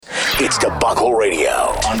It's Debacle Radio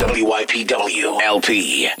on WYPW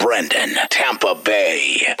LP, Brendan, Tampa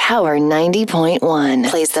Bay. Power 90.1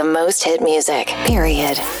 plays the most hit music,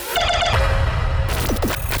 period.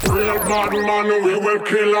 Real bad man, we will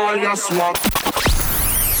kill all your swap.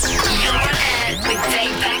 You're ahead with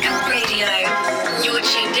Debacle Radio. You're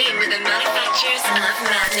tuned in with the manufacturers of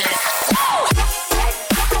madness.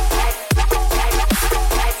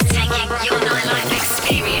 Taking your nightlife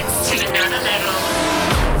experience to another level.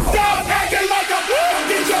 Stop acting like a fool!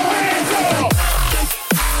 Get your hands up!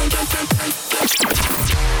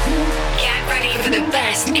 Get ready for the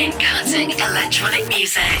best in cutting electronic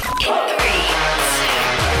music. In 3, 2,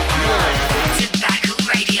 1. Debacle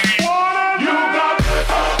Radio.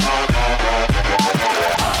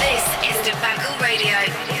 This is Debacle Radio,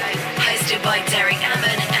 hosted by Derek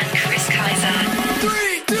Ammon and Chris Kaiser.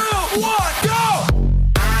 3, 2, 1, go!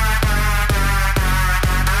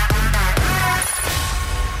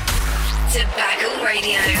 Debacle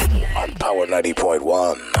Radio. On Power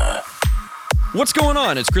 90.1. What's going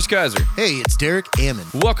on? It's Chris Kaiser. Hey, it's Derek Ammon.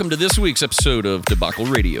 Welcome to this week's episode of Debacle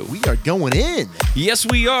Radio. We are going in. Yes,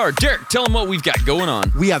 we are. Derek, tell them what we've got going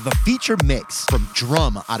on. We have a feature mix from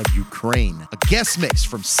Drum out of Ukraine, a guest mix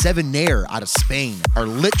from Seven Nair out of Spain. Our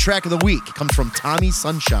lit track of the week comes from Tommy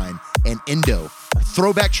Sunshine and Indo. Our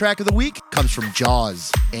throwback track of the week comes from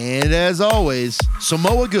Jaws. And as always,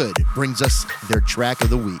 Samoa Good brings us their track of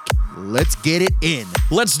the week. Let's get it in.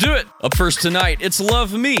 Let's do it. Up first tonight, it's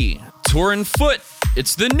Love Me, Touring Foot.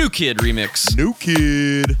 It's the New Kid remix. New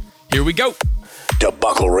Kid. Here we go.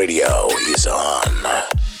 Debacle Radio is on.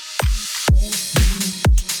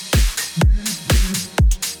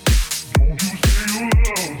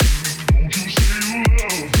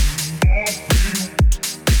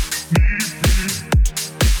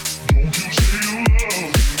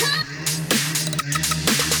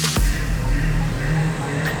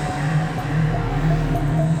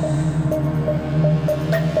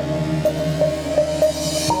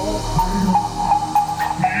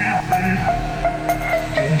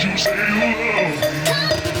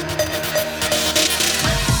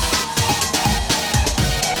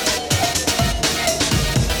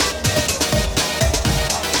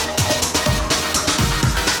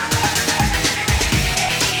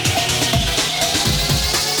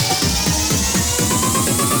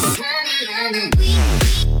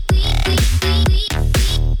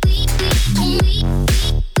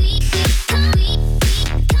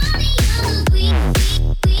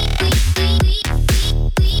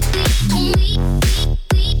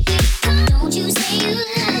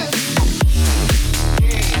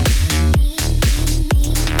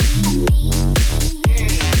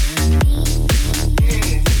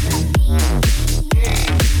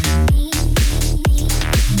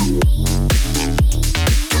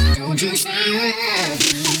 Don't you say you love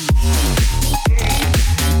me?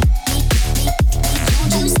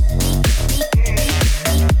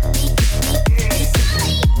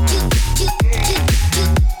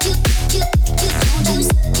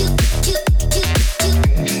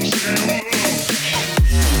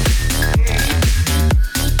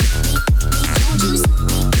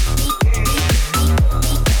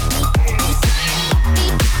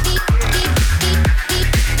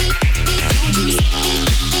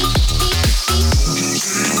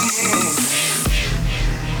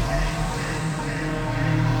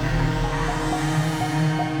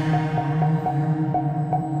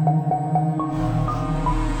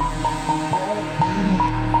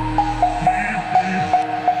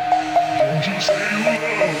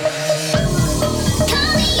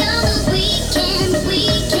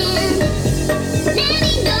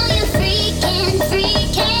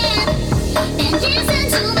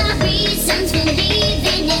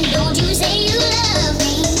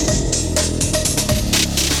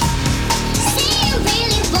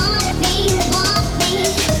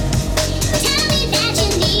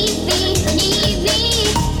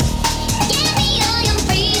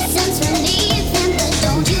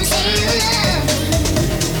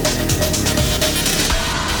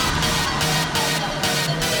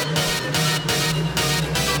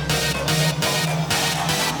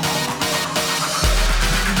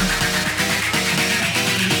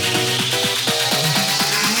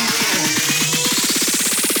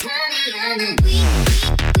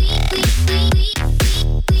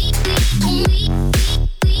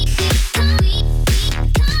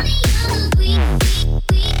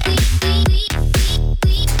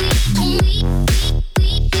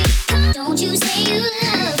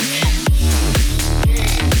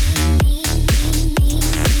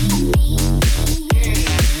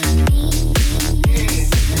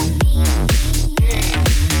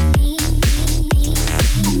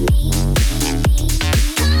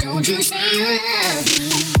 Won't you say you love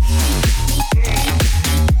me?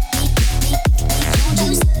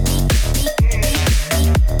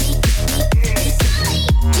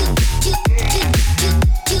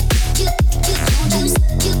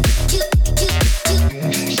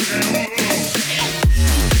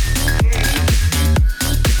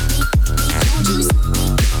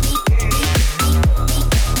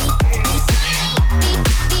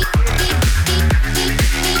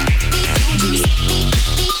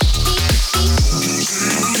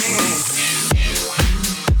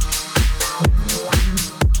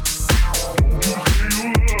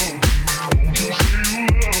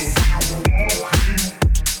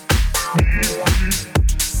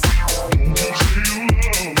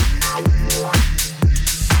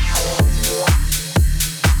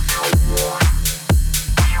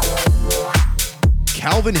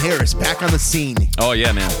 Calvin Harris back on the scene. Oh,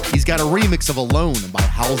 yeah, man. He's got a remix of Alone by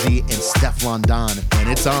Halsey and Stefflon Don, and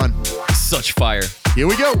it's on. Such fire. Here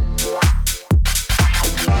we go.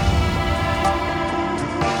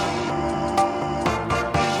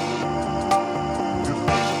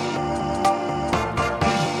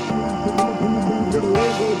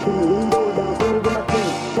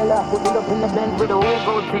 Pull up in the Benz with a whole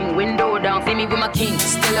gold thing, window down, see me with my king.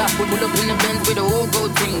 Stella, pull up in the Benz with a whole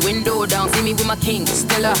gold thing, window down, see me with my king.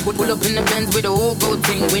 Stella, pull up in the Benz with a whole gold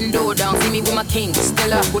thing, window down, see me with my king.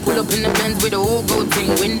 Stella, pull up in the Benz with a whole gold thing,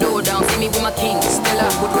 window down, see me with my king. Stella,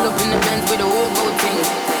 pull up in the Benz with a whole gold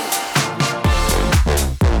thing.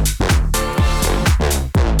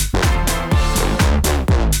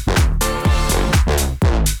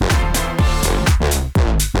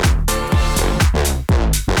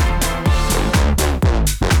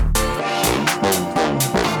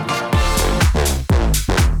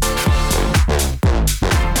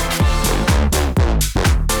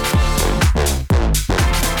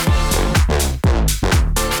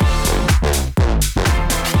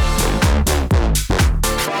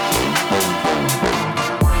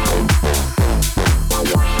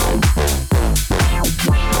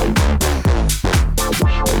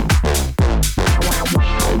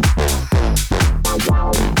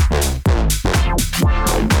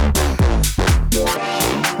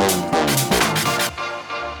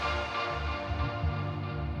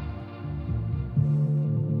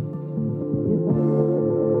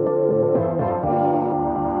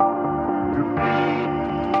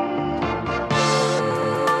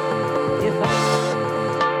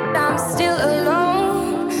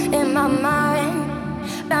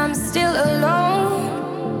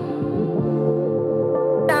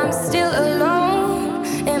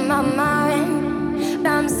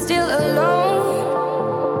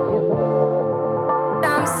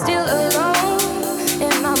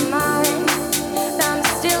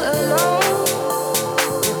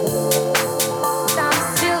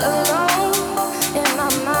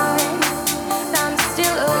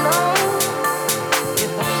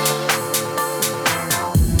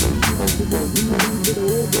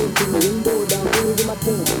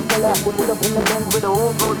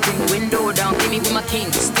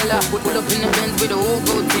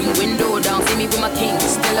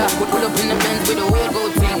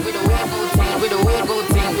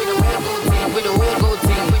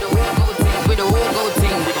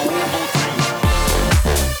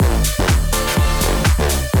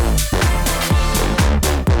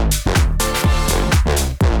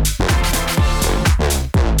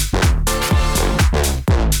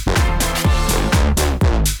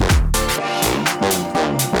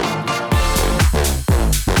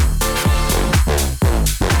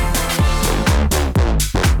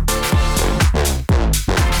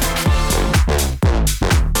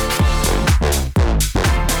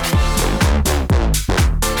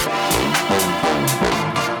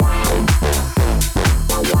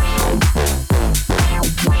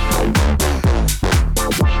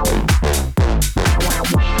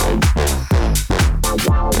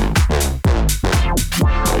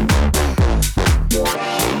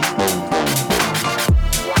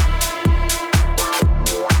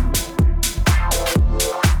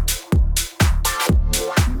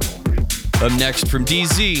 Up next from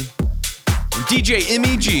DZ, DJ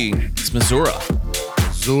MEG, it's Missouri.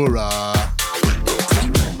 Missouri.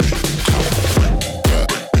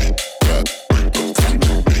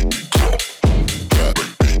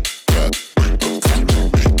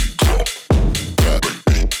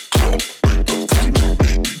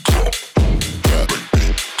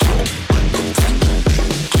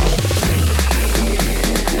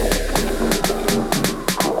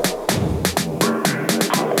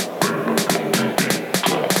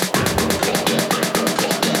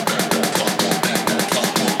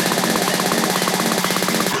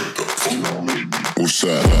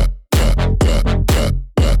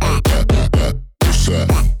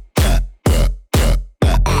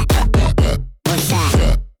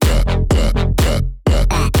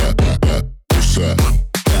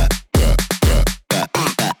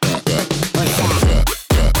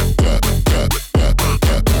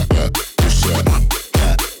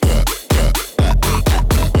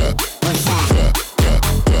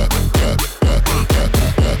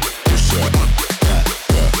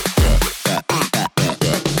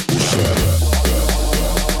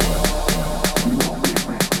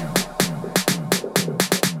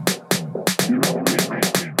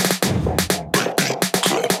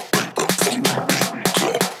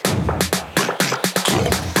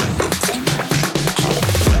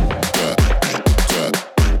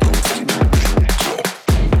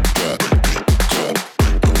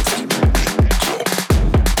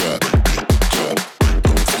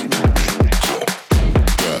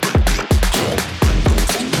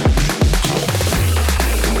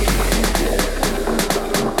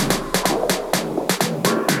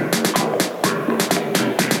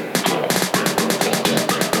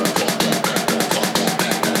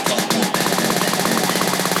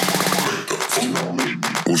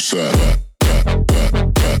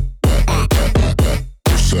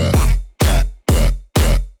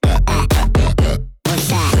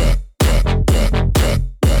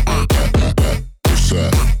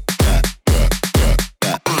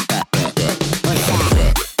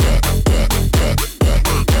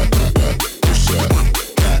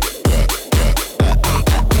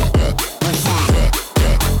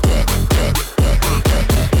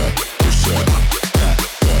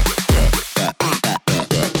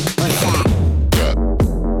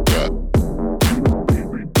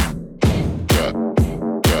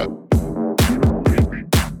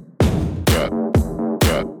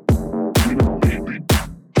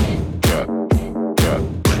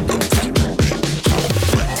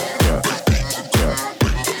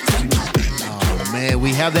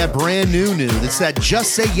 Have that brand new. That's that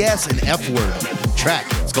Just Say Yes and F Word track.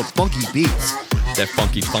 It's called Funky Beats. That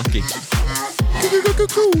funky. Funky beats.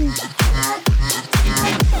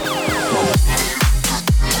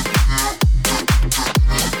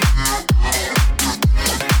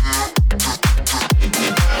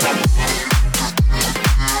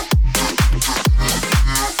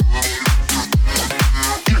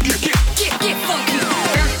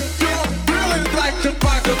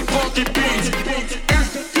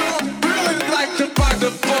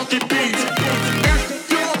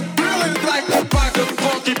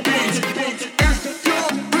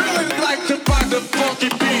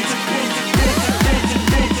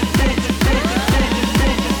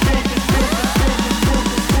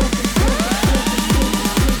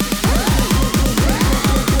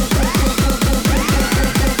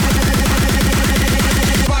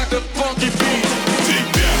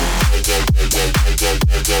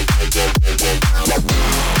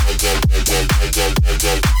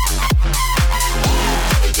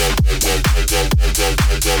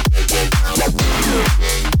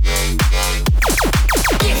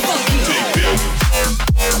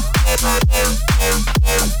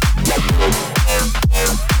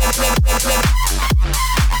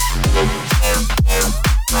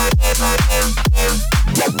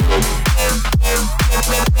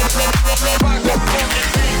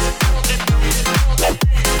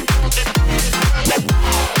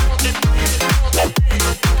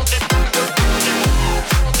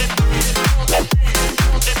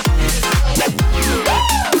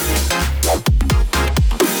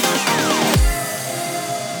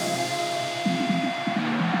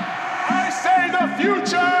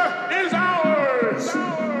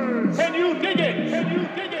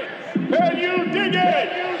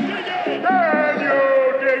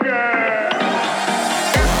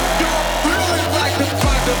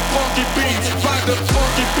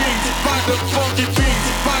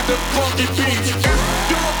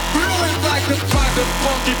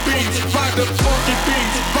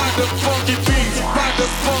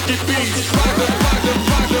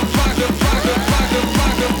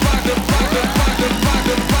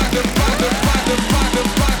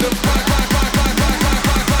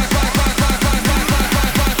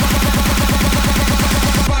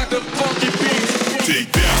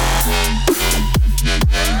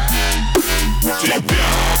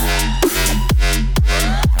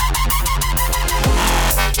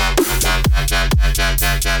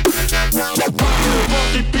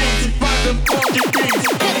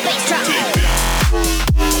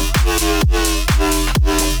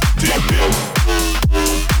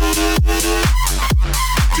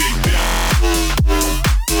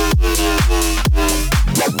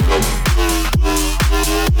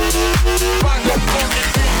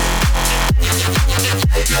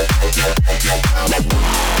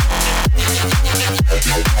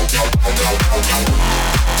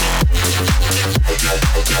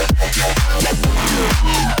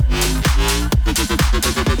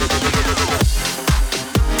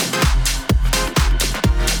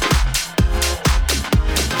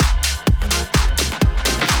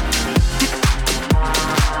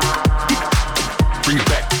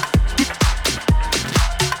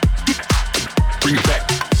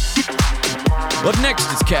 next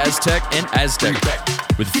is Kaztech and Aztec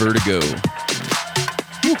with Vertigo.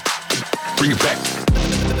 Bring it back.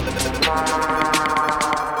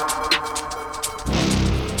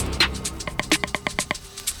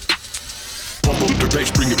 Pump up the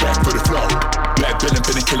bass, bring it back for the flow. Bad villain,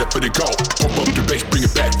 finna kill it for the go. Pump up the bass, bring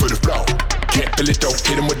it back for the flow. Can't feel it though,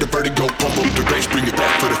 hit him with the vertigo. Pump up the bass, bring it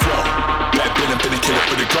back for the flow. Bad villain, finna kill it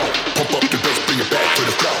for the go. Pump up the bass, bring it back for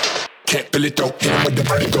the flow. Can't feel it though, hit him with the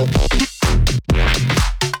vertigo.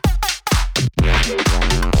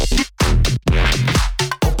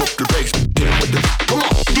 Pump up the bass, hit him with the, come on.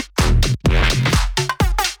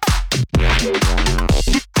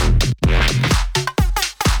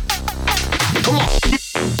 Come on.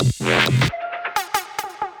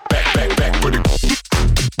 Back for the.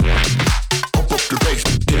 Pump up the bass,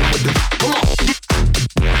 hit him with the, come on.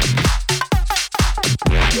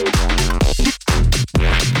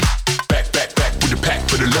 Back with the pack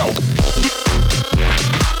for the low.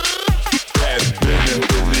 Bad villain,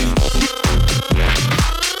 Billy.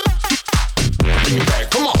 Bring it back,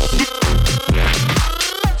 come on.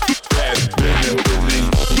 Bad villain, Billy.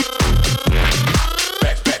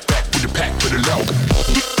 Back with the pack for the low.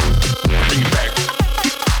 Bring it back.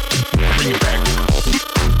 Bring it back.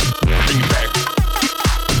 Bring it back.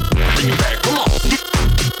 Bring it back, come on.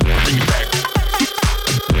 Bring it back.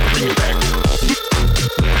 Bring it back.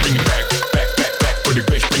 Bring it back. Back for the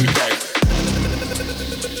bass, bring it back.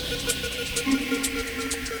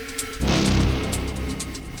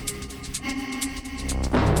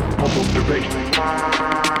 Pump up the bass.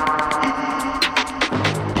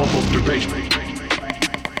 Pump up the bass.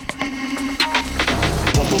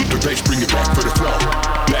 Pump up the bass, bring it back for the flow.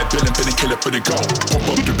 Bad villain, finna kill it for the go. Pump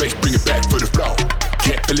up the bass, bring it back for the flow.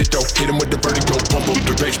 Can't feel it though, hit him with the vertigo. Pump up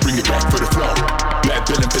the bass, bring it back for the flow. Bad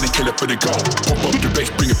villain, finna kill it for the go. Pump up the bass,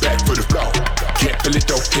 bring it back for the flow. Can't feel it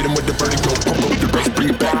though, hit him with the vertigo. Pump up the bass, bring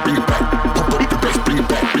it back, bring it back. Pump up the bass, bring it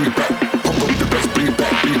back, bring it back. Pump up the bass, bring it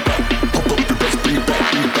back, bring it back. Pump up the bass, bring it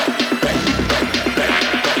back, bring it back.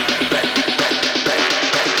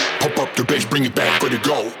 Pump up the bass, bring it back for the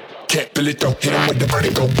go. Can't feel it though, hit him with the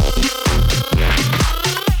vertigo.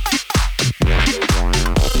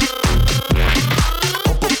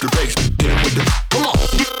 Pump up the bass, hit him with the, come on.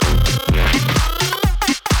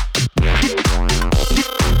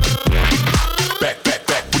 Back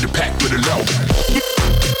with the pack for the low.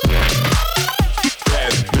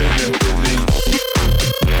 Bad villain, Billy.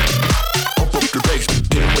 Pump up the bass,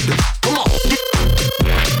 hit him with the, come on.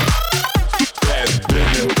 Bad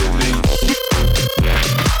villain, Billy.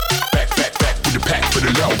 Back with the pack for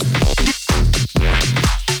the low.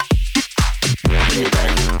 Bring it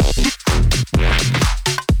back.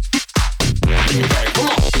 Bring it back, come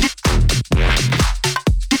on.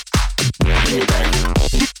 Bring it back.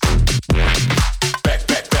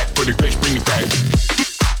 Back for the bass, bring it back.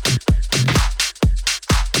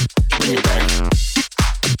 Bring it back.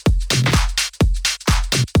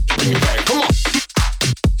 Bring it back, come on.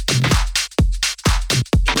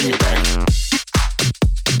 Bring it back.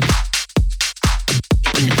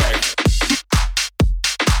 Bring it back.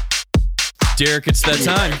 Derek, it's that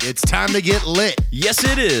time. It's time to get lit. Yes,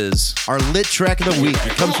 it is. Our lit track of the week.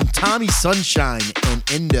 It comes from Tommy Sunshine and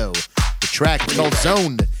Endo. The track is called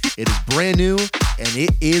Zoned. It is brand new and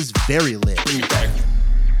it is very lit. Bring it back.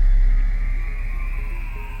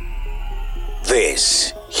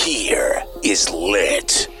 This here is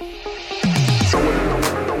lit. You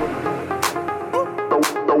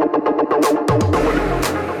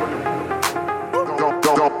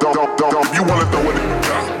wanna throw it? You wanna throw it?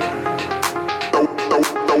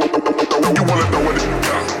 You wanna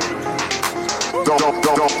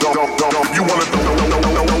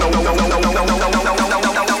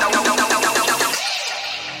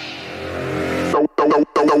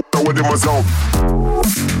throw it in my zone.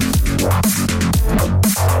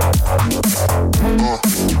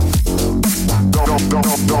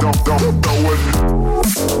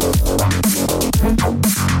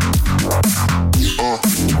 You wanna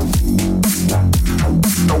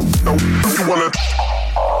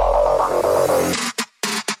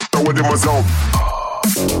throw it in my zone.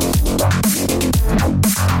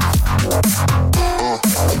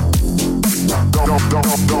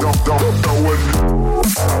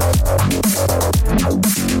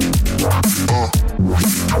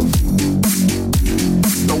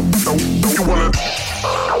 You wanna come on.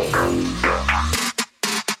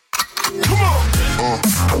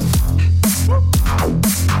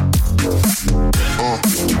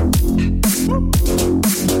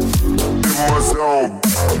 In my zone.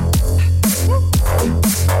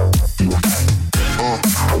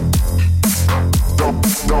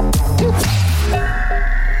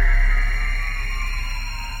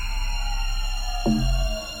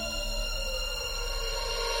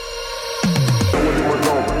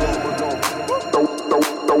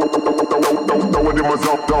 in my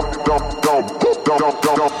zone, you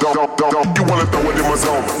wanna throw it in my zone. Throw it in my zone. You wanna throw it in my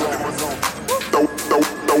zone.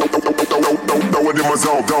 Throw it in my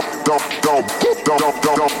zone.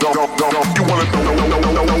 You wanna come on.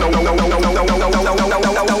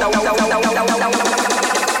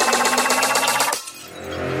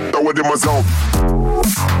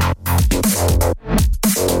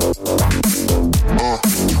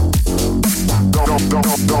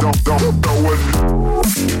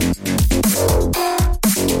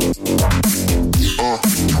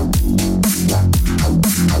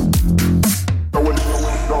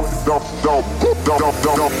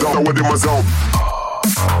 In my zone.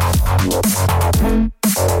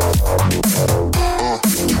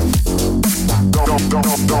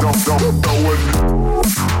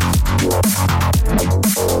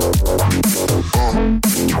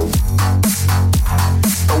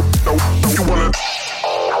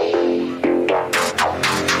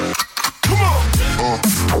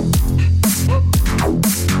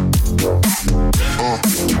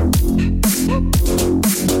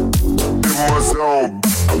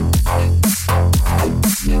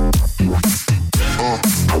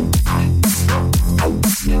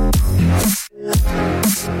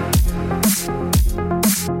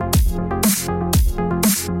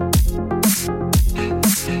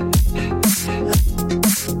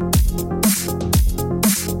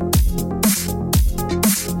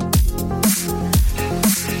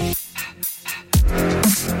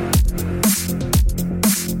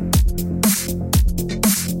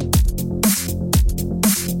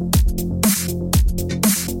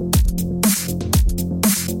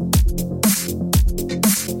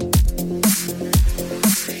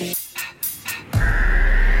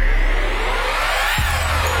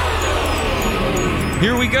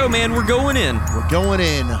 Here we go, man. We're going in. We're going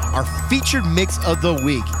in. Our featured mix of the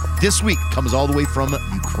week. This week comes all the way from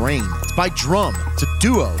Ukraine. It's by Drum. It's a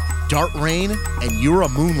duo, Dart Rain and Yura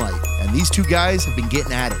Moonlight. And these two guys have been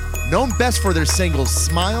getting at it. Known best for their singles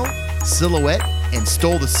Smile, Silhouette, and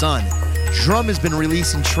Stole the Sun, Drum has been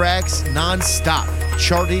releasing tracks non-stop,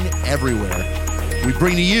 charting everywhere. We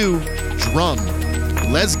bring to you Drum.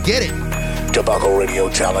 Let's get it. Tobacco Radio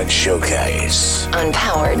Talent Showcase. On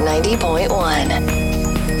Powered 90.1.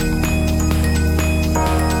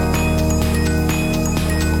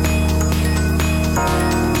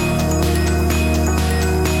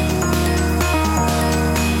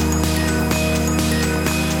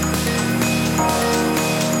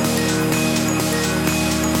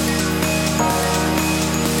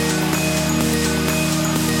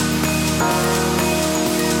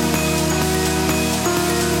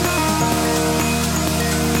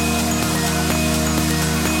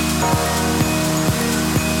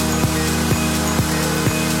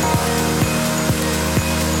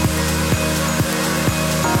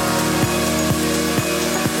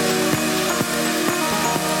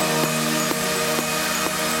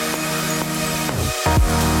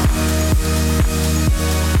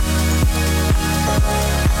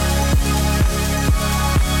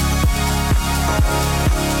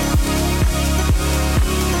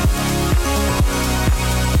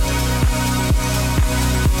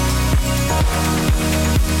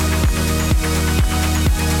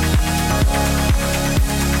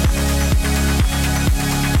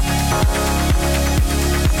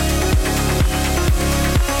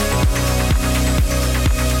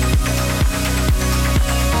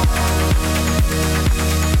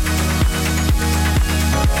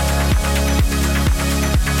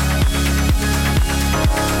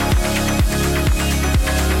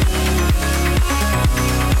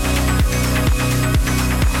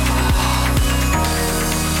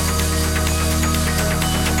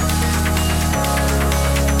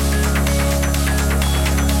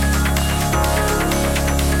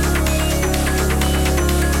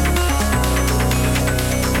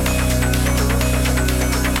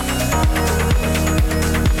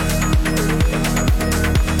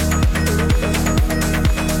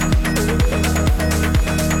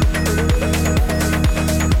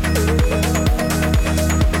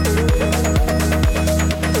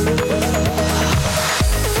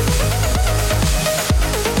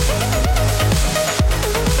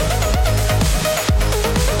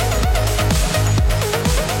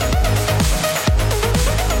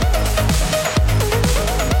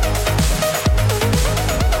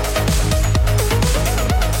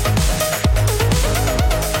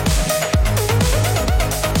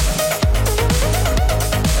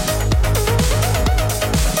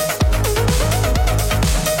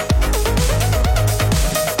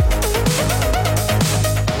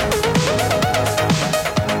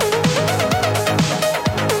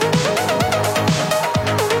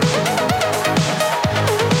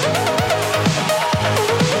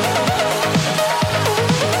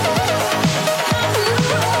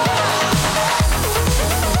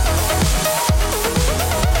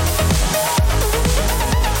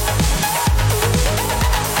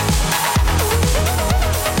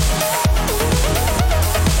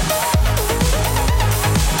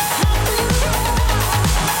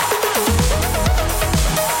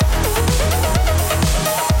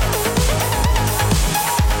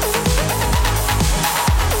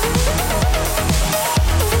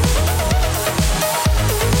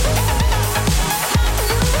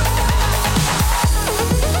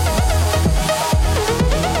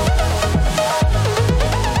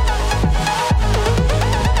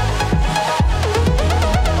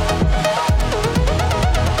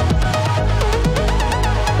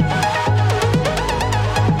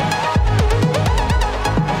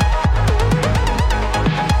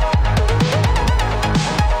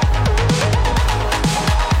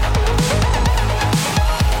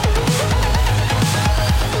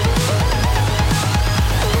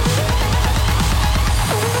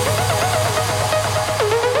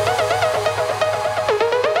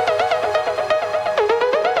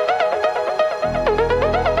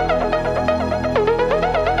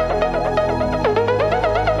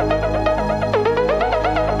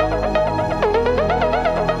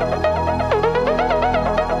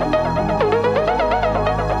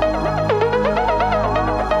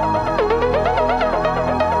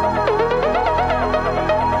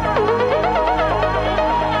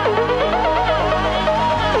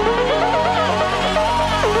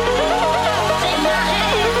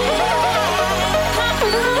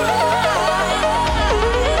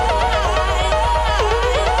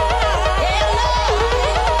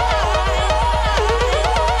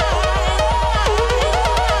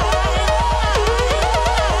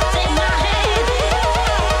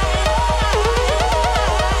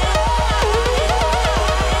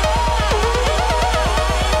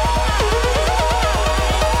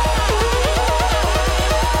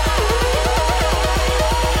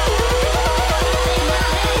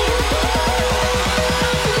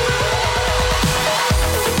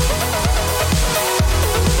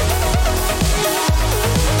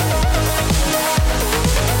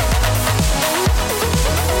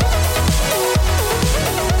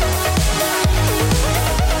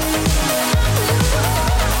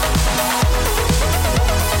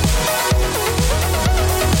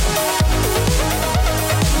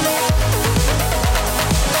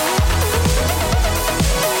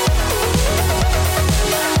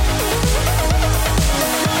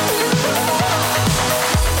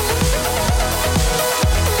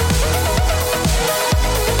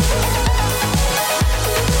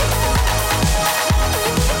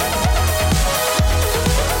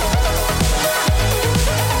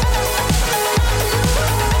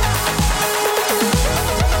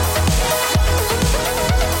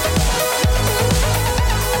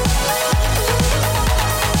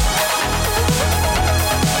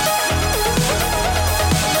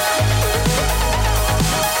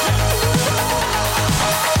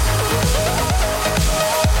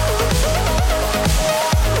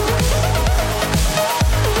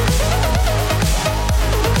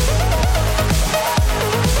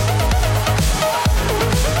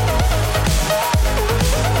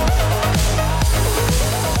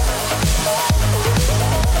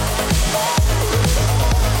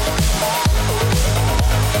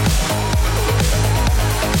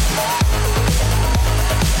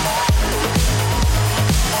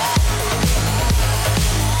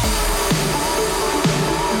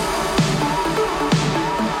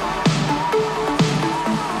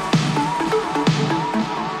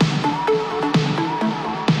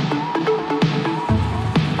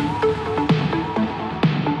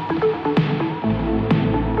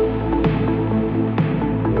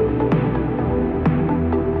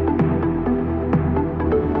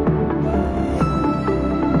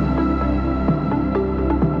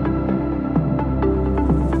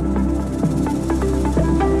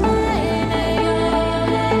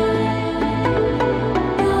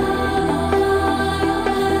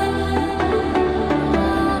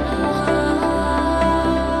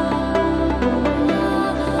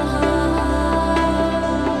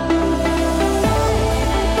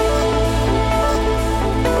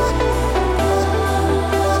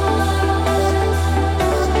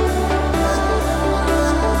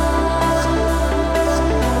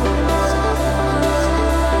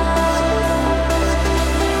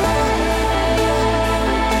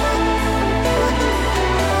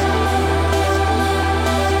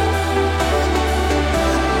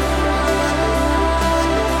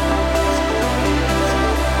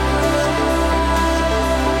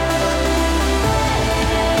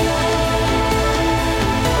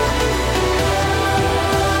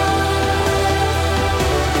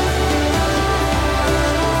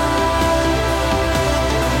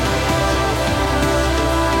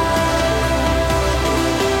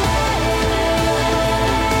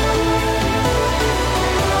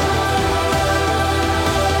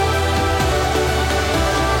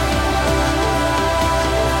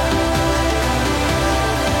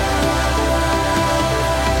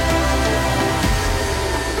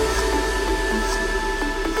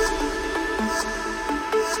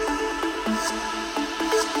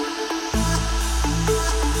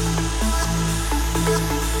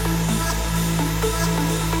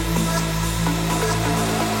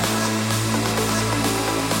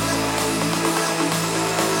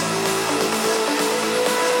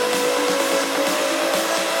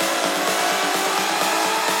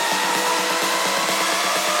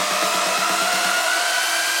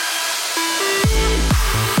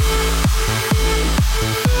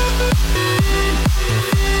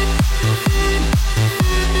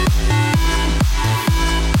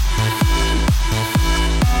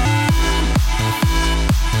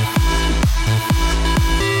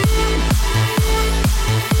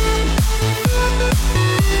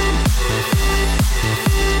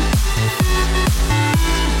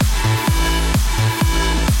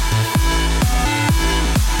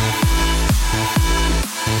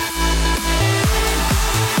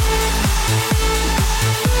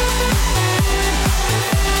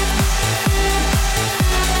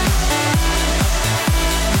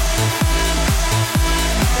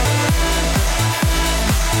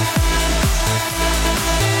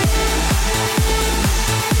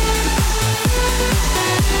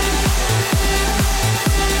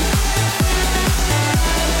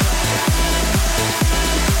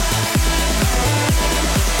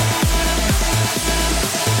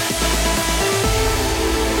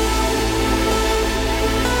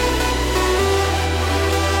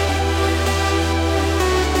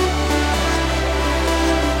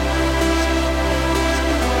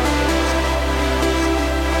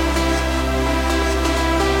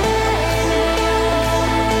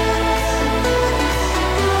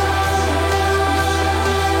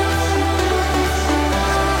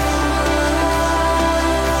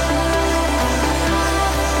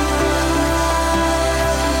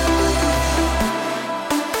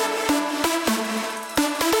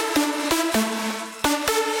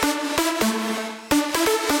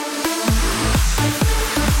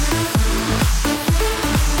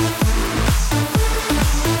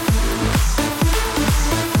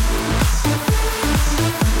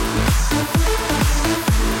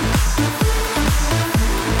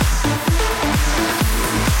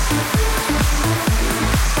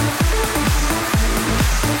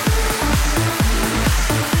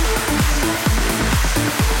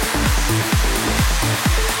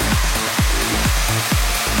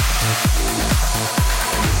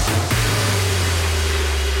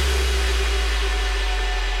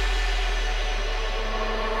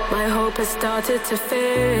 My hope has started to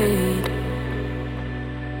fade,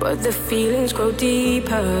 but the feelings grow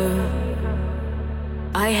deeper.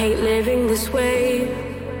 I hate living this way,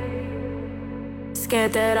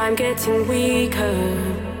 scared that I'm getting weaker.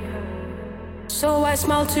 So I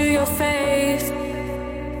smile to your face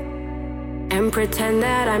and pretend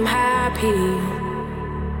that I'm happy,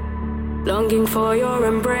 longing for your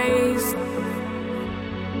embrace.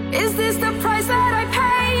 Is this the price that I pay?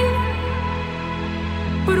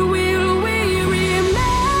 But will we remain?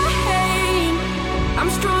 I'm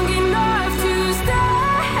strong enough to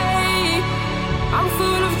stay. I'm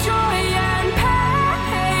full of joy and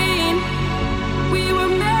pain. We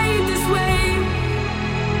were made this way.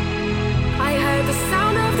 I heard the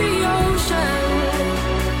sound of the ocean.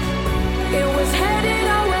 It was headed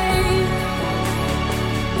our way,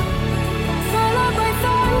 followed by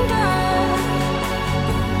thunder,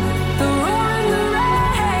 the roar and the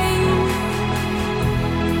rain.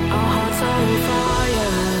 Our hearts are on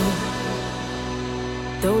fire,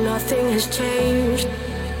 though nothing has changed,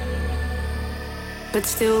 but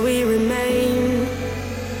still we remain.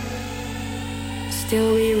 Still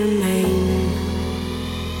we remain.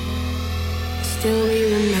 Still we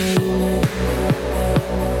remain.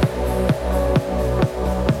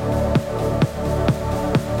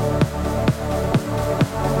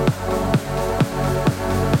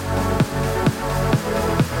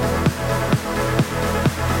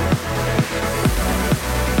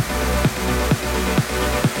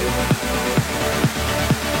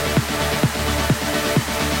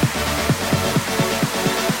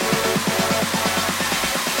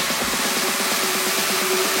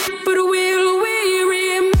 But will we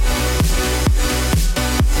remain?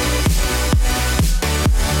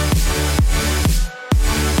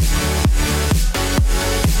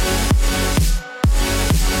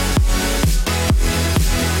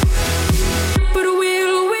 But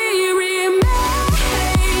will we remain?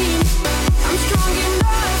 I'm strong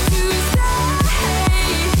enough to stay.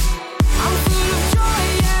 I'm full of joy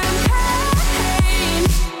and pain.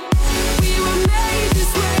 We were made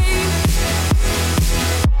this way.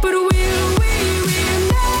 But will we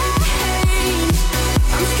remain?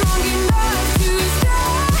 I'm strong enough to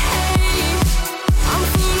stay. I'm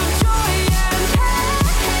full of joy and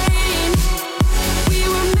pain. We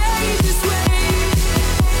were made this way.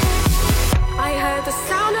 I heard the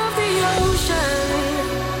sound of the ocean.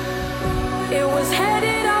 It was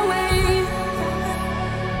headed our way,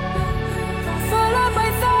 followed by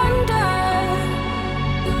thunder,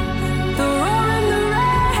 the roar and the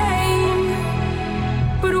rain.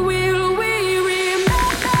 But will we remain?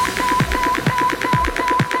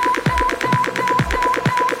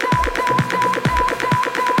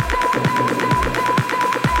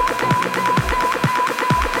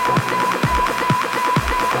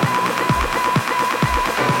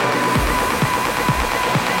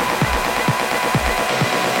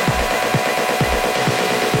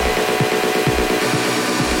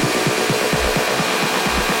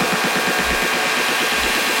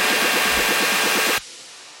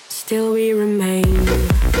 Still we remain.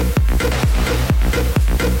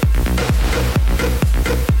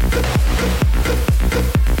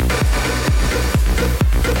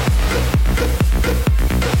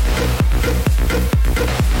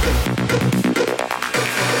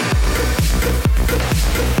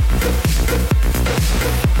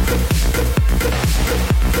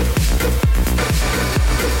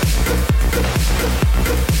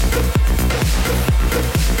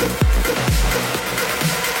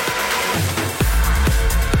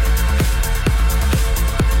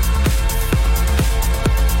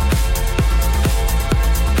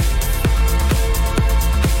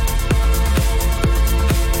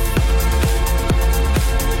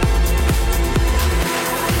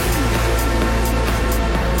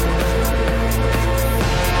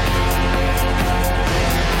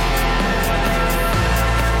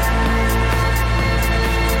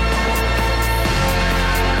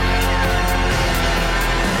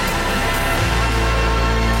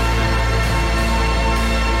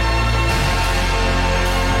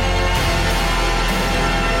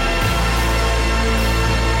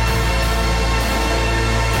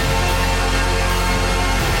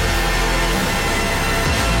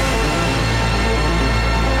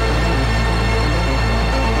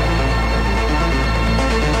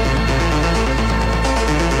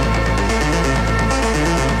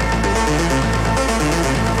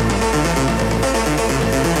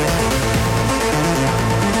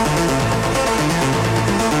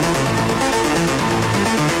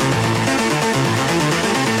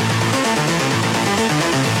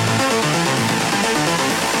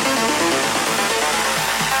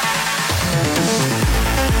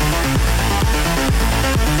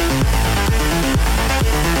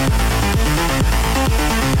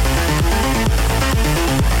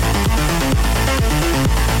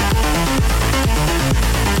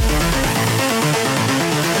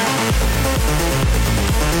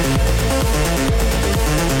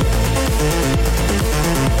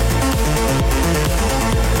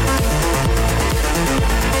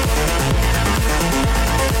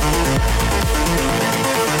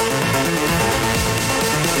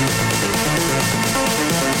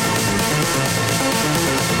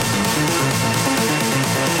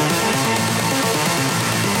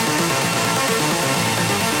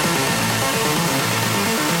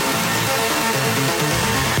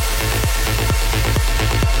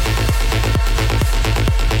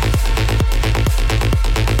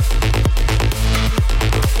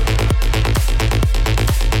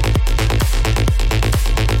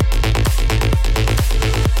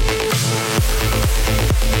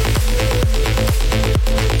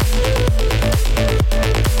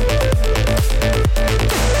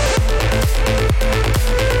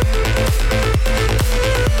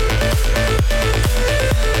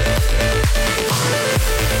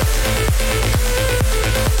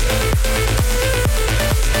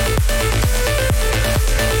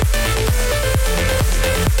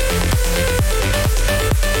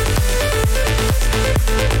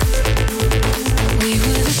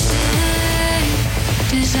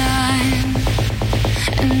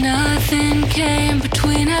 came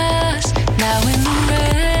between us. Now in the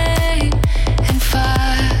rain and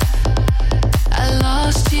fire, I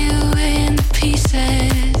lost you in the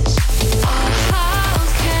pieces. Oh, how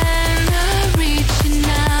can I reach you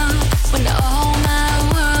now when all my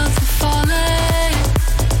worlds are falling?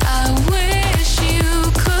 I wish you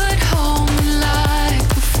could hold me like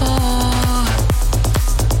before.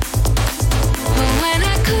 But when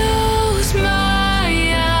I close my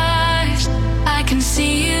eyes, I can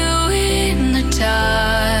see you in the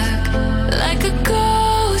dark, like a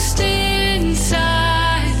ghost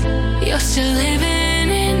inside. You're still living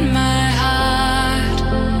in my heart.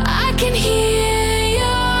 I can hear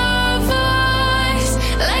your voice,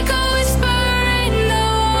 like a whisper in the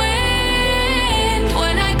wind.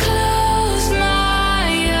 When I close my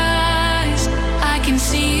eyes, I can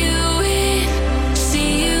see you in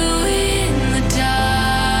the dark.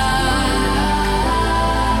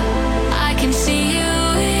 I can see you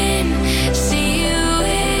in the dark.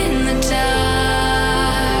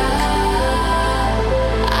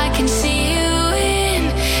 I can see you in the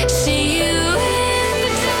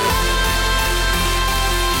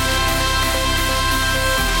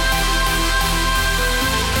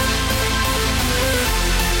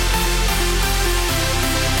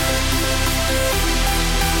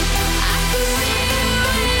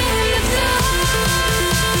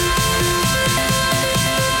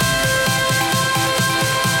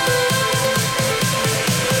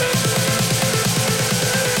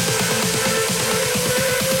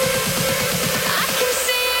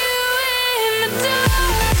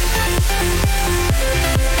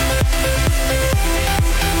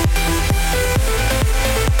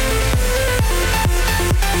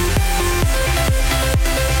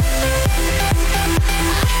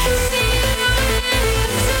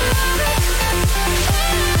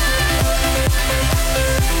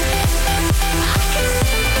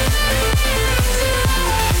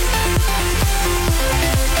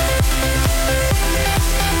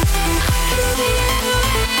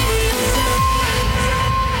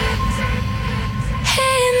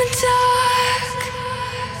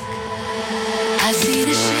I see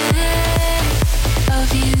the shape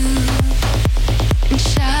of you in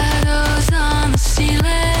shadows on the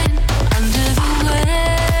ceiling, under the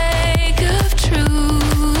wake of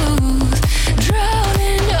truth,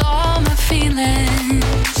 drowning all my feelings.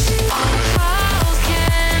 How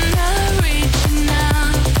can I reach you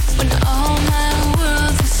now when all my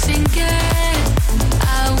worlds are sinking? I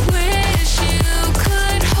wish you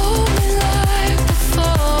could hold me like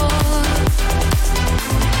before.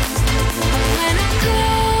 When I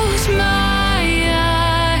close my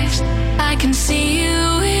eyes, I can see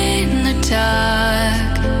you in the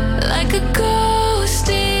dark, like a ghost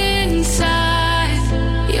inside.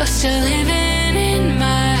 You're still living in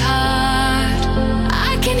my heart.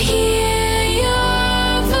 I can hear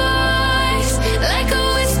your voice, like a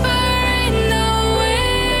whisper in the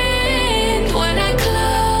wind. When I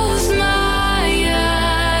close my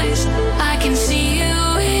eyes, I can see you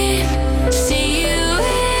in the dark.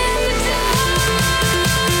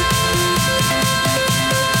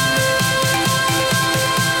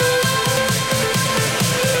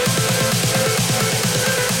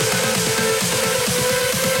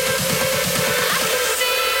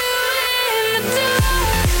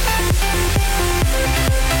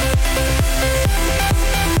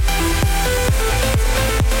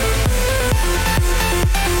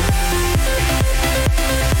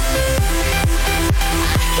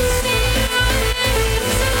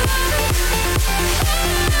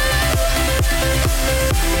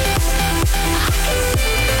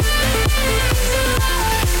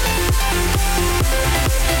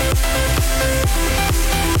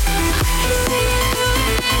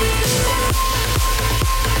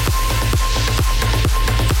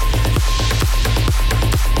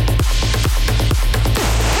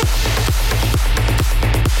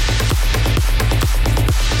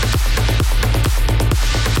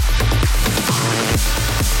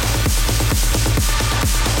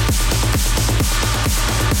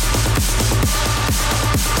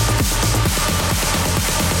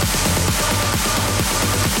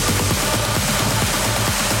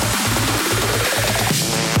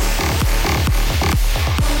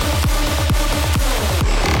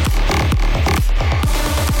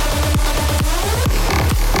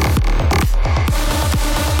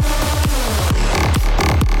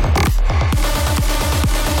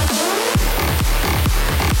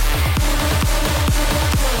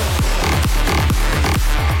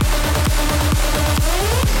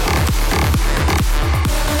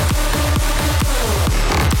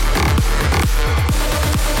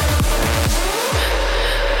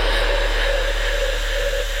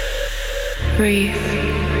 Breathe.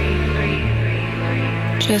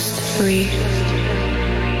 Just breathe.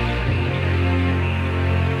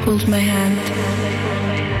 Hold my hand.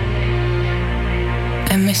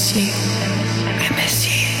 I miss you. I miss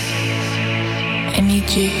you. I need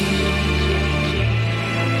you.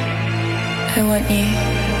 I want you.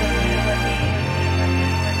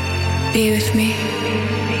 Be with me.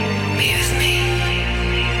 Be with me.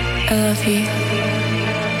 I love you.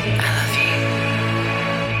 I love you.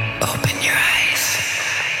 Open your eyes.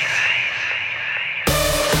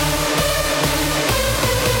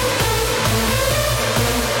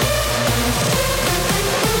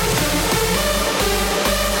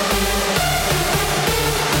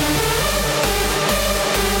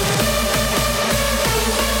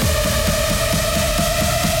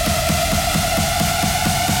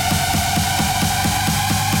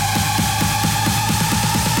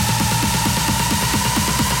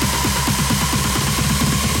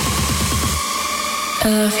 I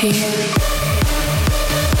love you.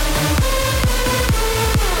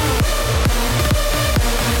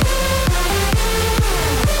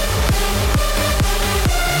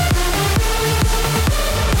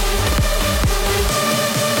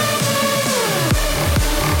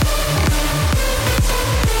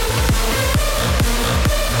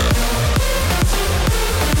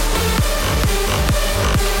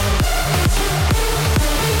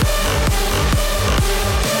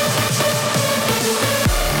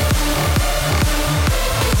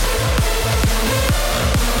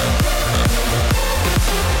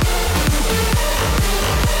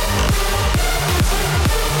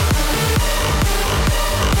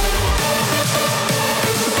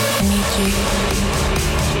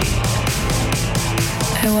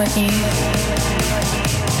 I want you.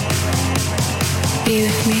 Be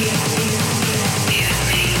with me. Be with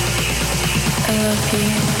me. I love you.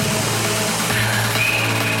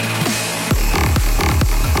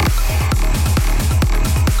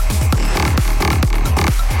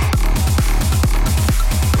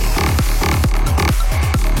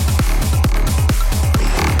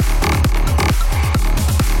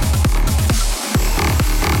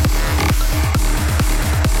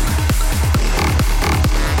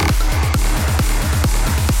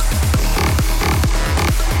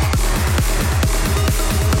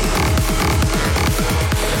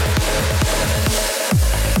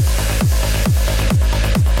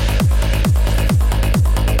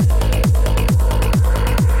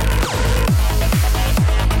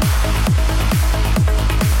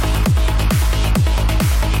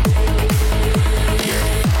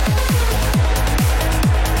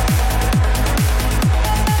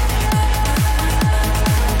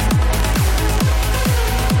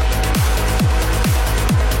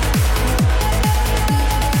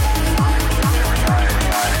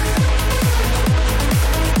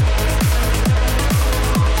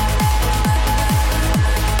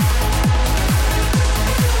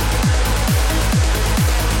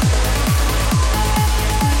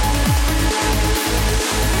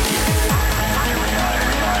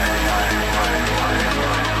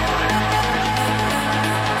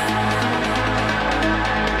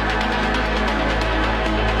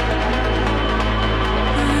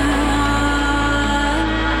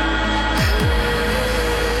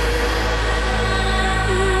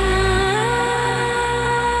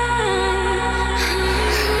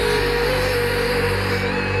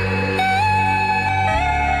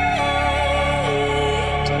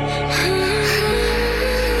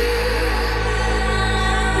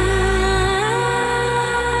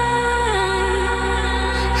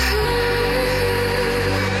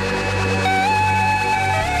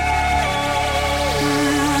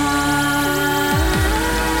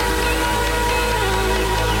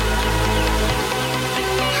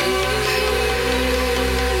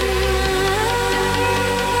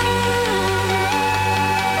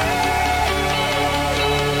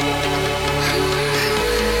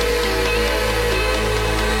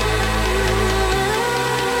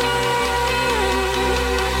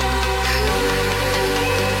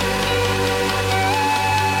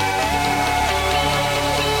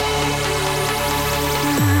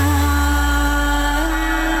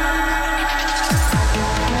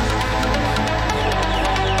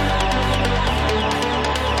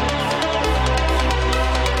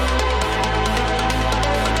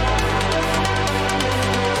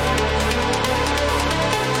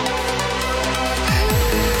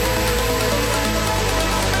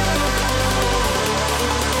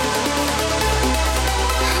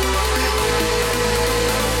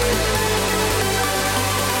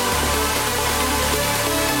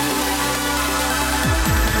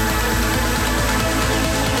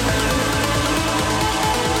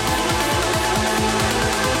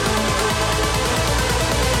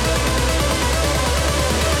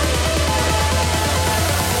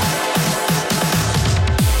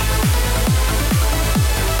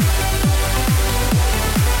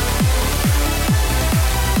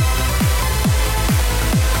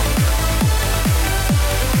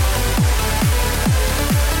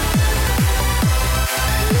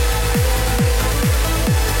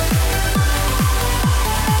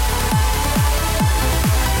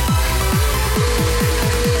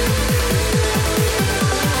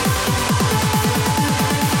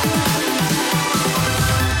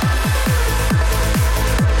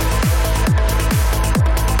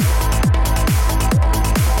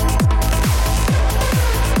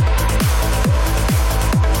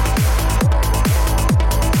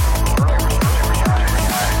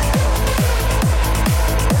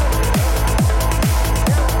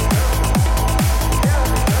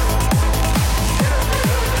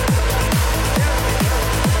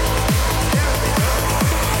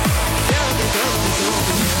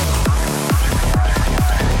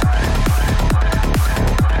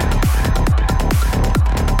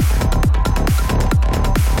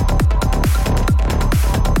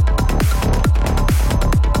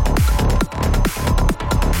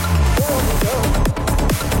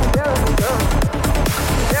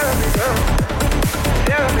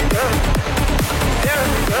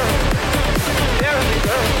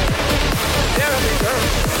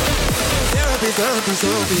 Therapy,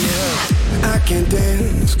 Sylvia. I can't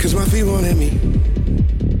dance cause my feet won't let me.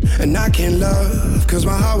 And I can't love cause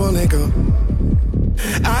my heart won't let go.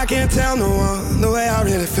 I can't tell no one the way I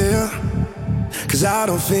really feel, cause I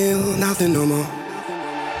don't feel nothing no more.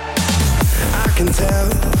 I can tell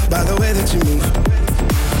by the way that you move,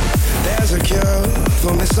 there's a cure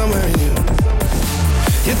for me somewhere in you.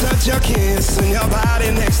 You touch your kiss and your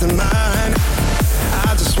body next to mine.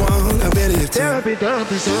 I just want a bit of your therapy,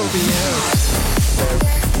 Sylvia.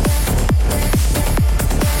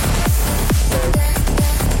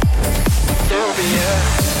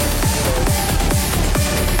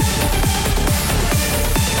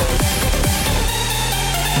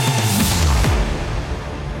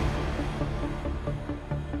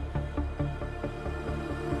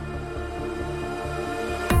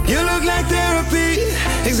 You look like therapy,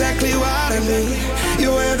 exactly what I need.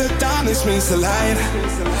 You're where the darkness meets the light.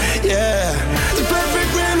 Yeah, the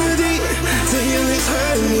perfect remedy to heal this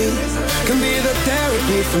hurting me. Can be the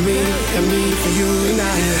therapy for me and me for you and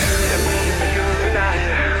I. And me for you and I.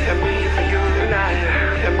 And me for you and I.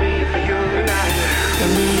 And me for you and I.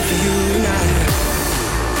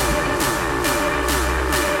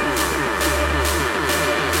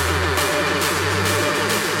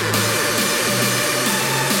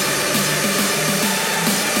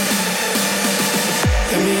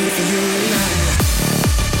 For you and I.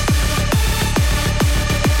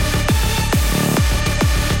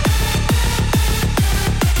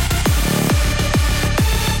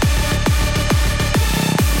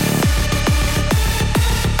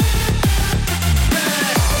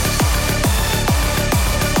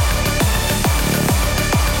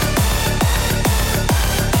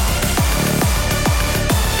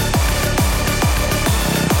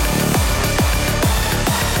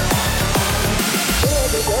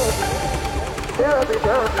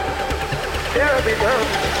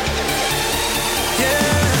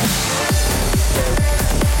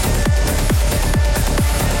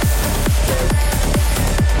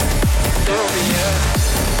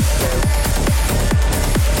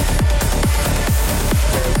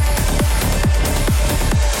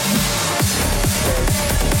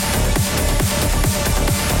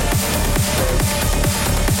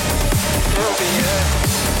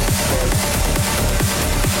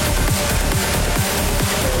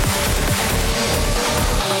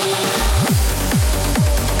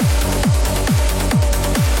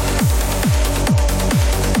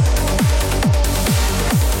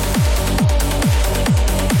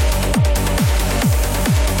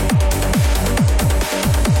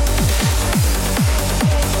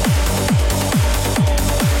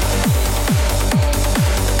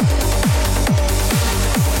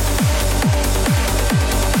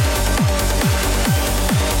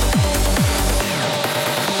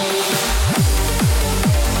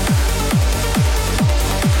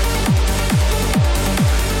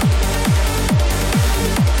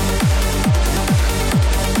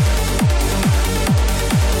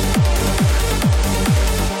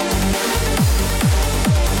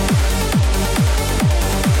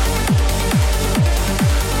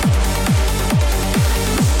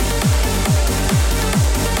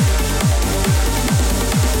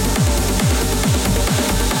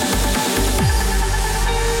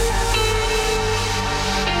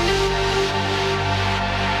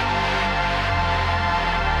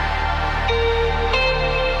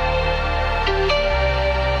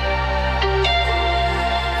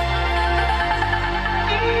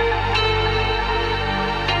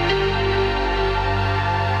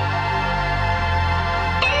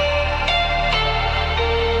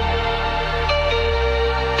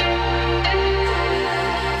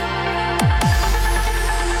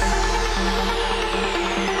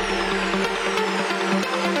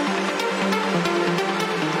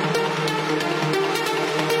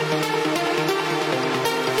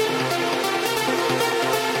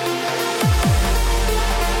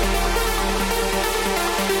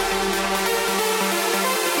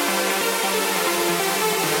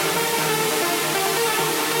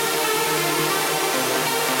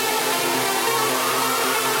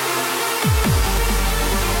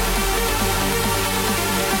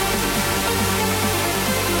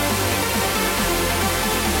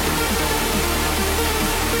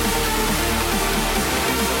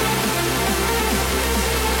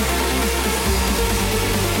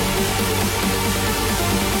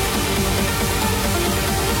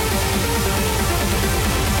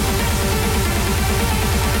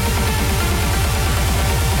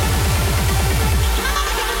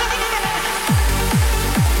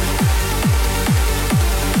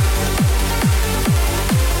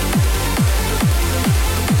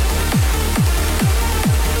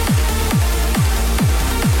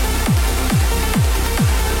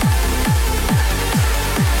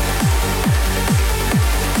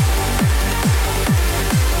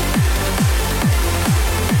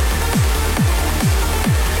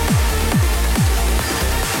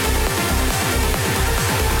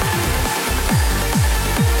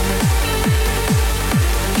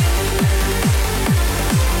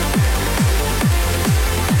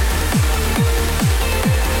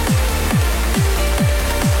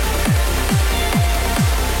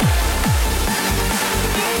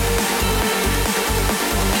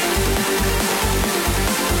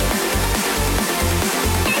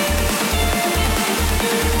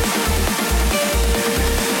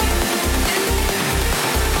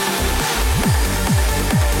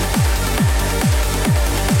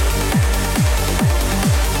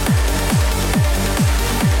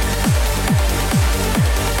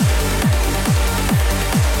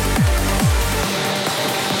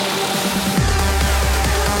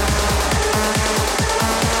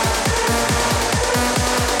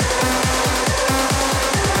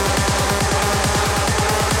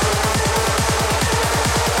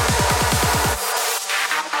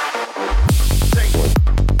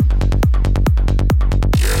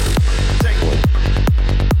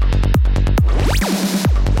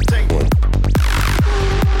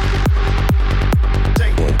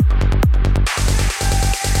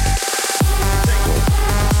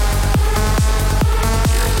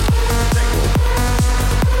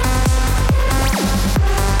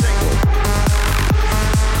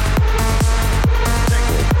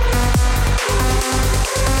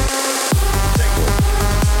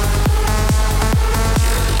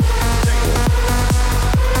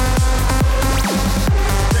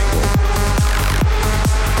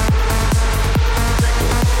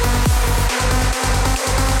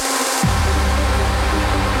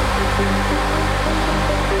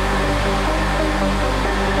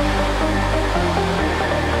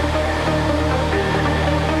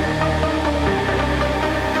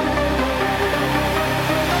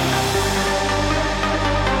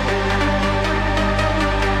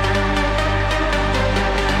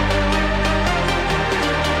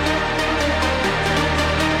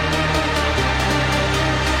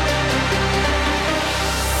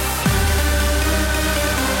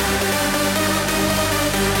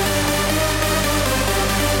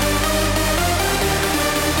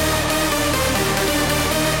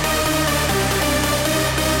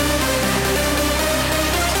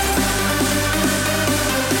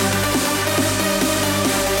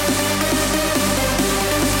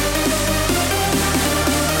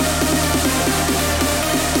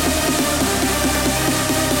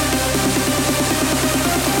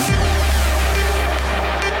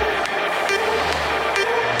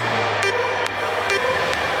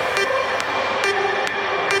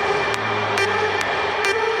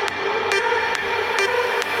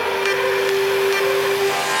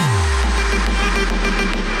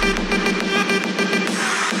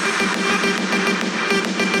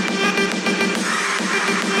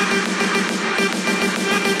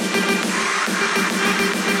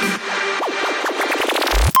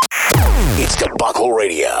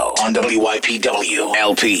 WYPW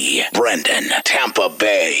LP, Brendan, Tampa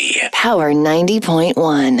Bay. Power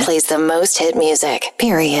 90.1 plays the most hit music,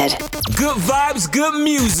 period. Good vibes, good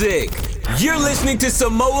music. You're listening to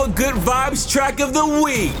Samoa Good Vibes Track of the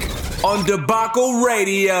Week on Debacle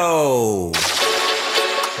Radio.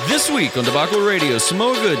 This week on Debacle Radio,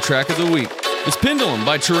 Samoa Good Track of the Week. It's Pendulum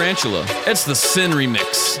by Tarantula. It's the Sin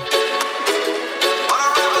remix.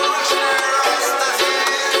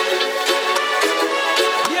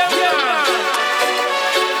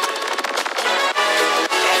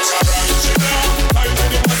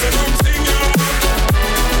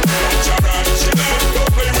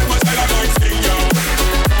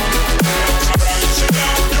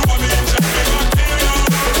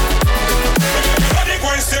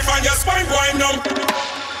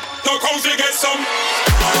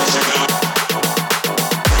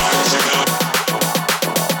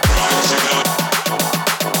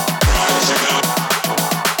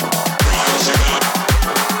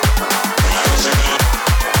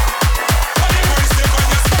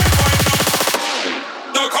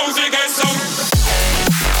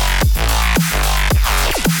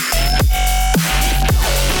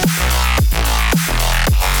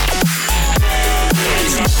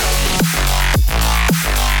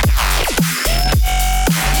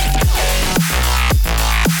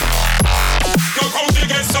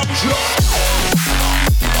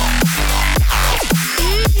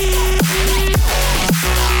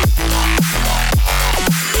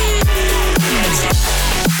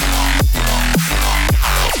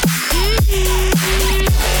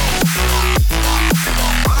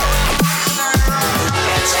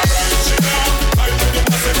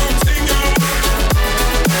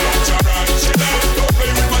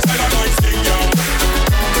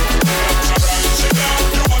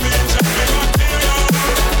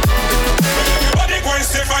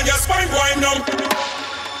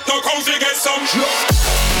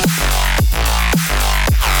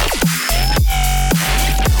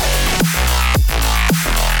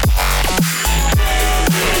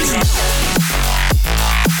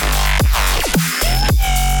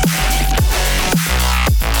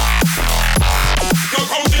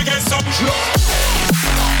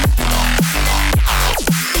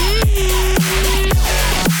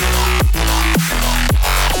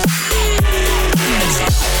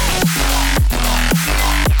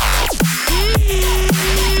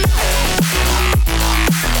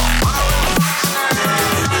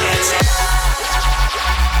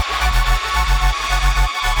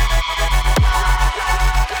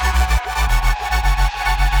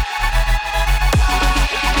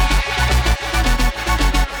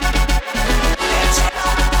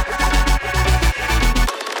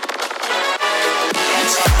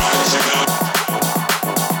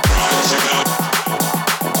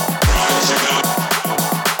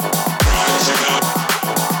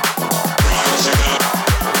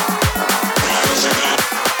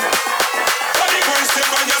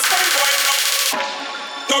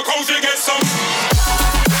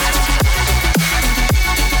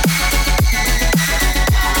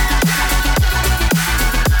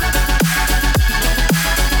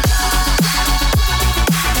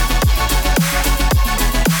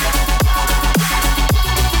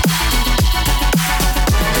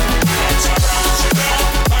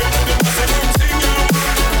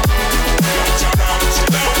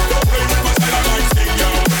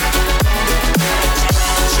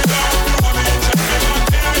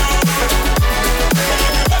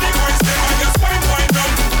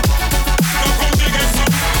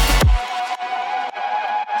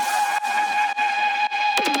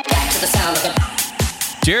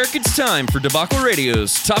 Jarek, it's time for Debacle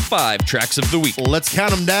Radio's Top 5 Tracks of the Week. Let's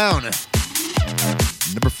count them down.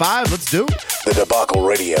 Number 5, let's do it. The Debacle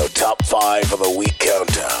Radio Top 5 of the Week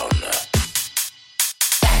Countdown.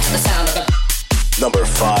 Back to the sound of the... Number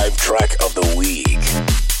 5 Track of the Week.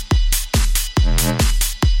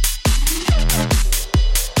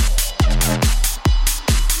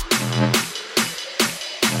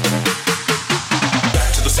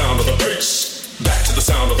 Back to the sound of the bass. Back to the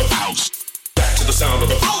sound of the house. Back to the sound of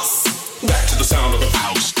the house. Back to the sound of the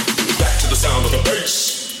house. Back to the sound of the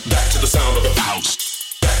bass. Back to the sound of the house.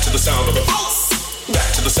 Back to the sound of the house.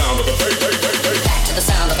 Back to the sound of the bass. Back to the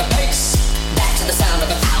sound of the bass. Back to the sound of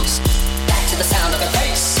the house. Back to the sound of the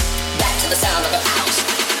bass. Back to the sound of the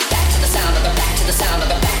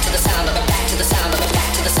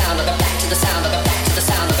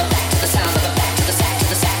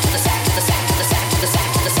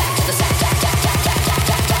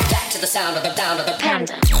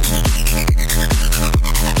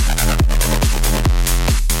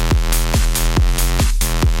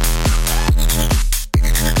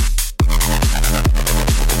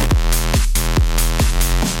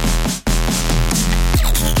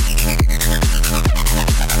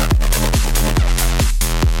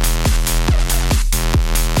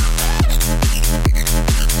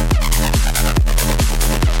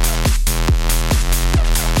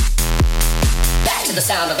to the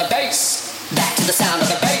sound of the bass. Back to the sound of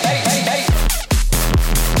the bass.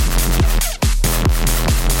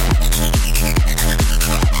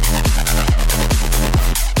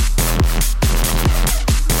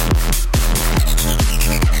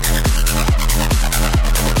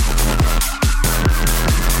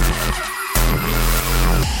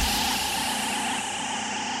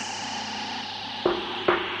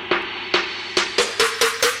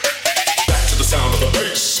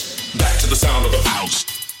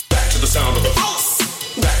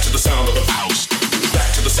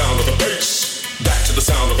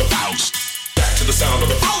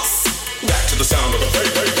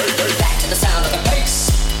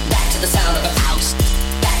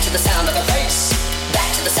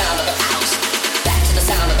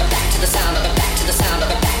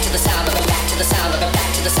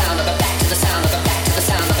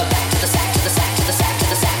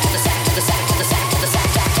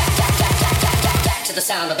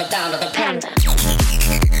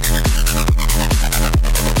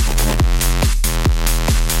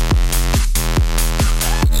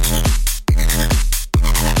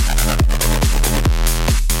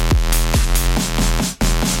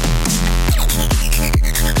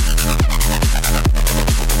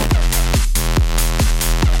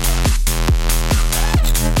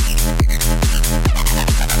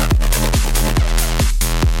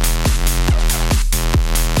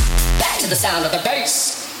 Sound of the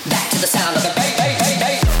bass, back to the sound of the bass.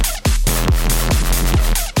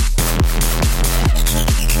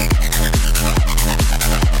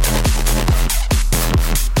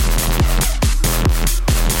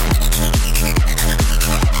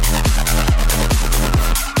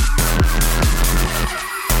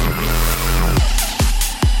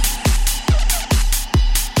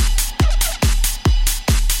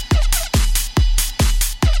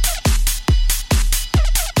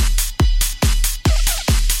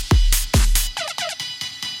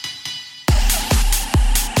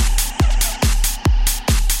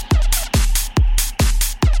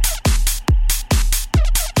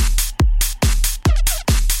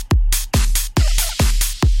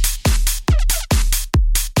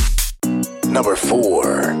 Number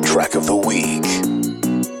 4, track of the week.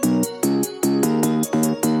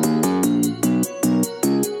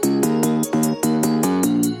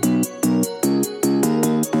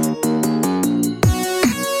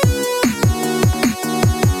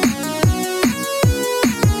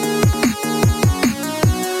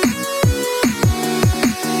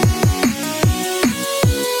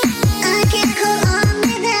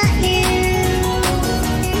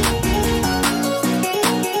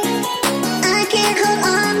 Can't hold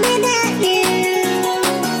on without you.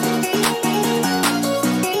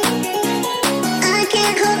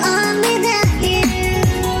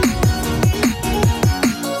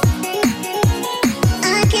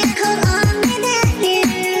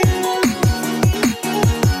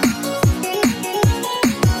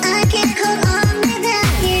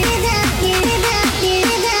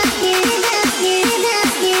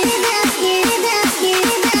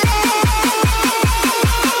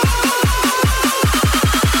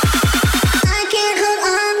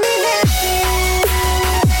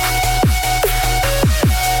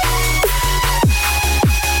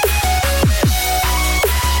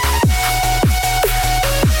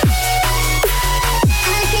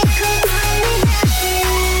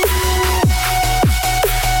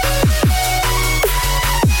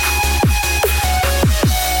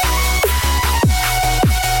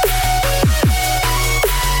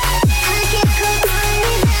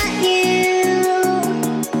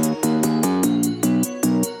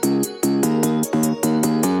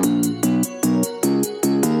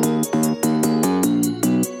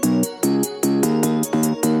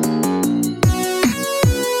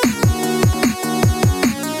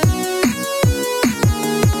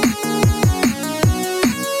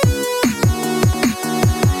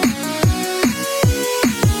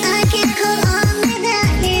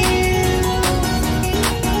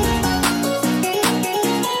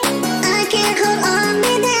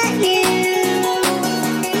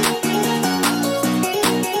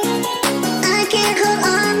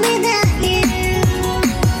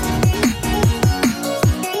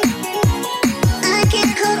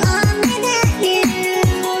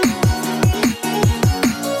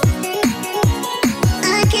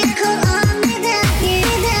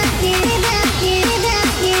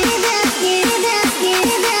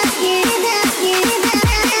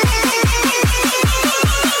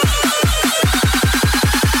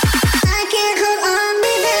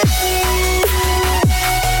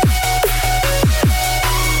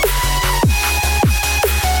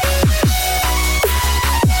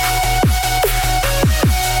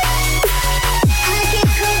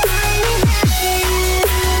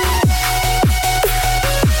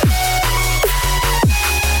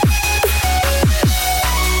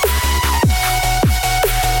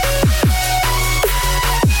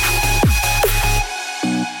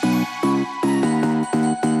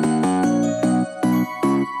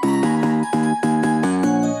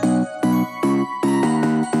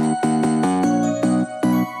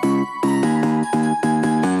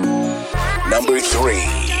 Number 3,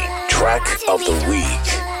 track of the week.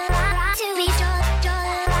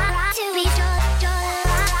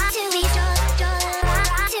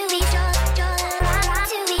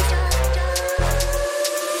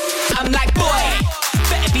 I'm like, boy,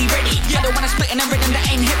 better be ready. I don't wanna split in a rhythm that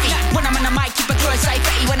ain't heavy. When I'm on the mic, keep a close eye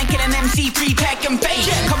fatty. When I kill an MC, 3 pack and fade.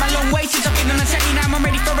 Come a long way since I've been on the telly. Now I'm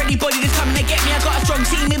ready for anybody that's coming to get me. I got a strong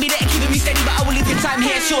team, maybe they're keeping me steady, but I will leave your time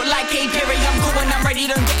here short like K. Perry. I'm cool when I'm ready,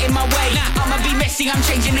 don't get in my way. I'ma be messy, I'm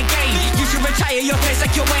changing the game. You should retire your place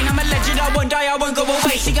like your Wayne. I'm a legend, I won't die, I won't go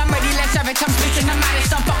away. See, I'm ready, let's have it. I'm spitting the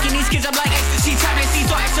maddest. I'm fucking these kids, I'm like ecstasy tablets. These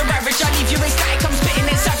thoughts are average. I leave you ecstatic, I'm spitting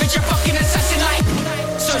it savage. You're fucking assassin like.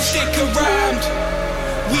 So stick around,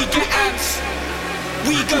 we get amps,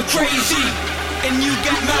 we go crazy, and you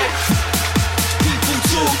get mad. People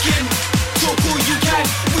talking, talk all you can.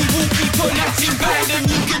 We will keep on acting bad, and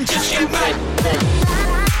you can just get mad.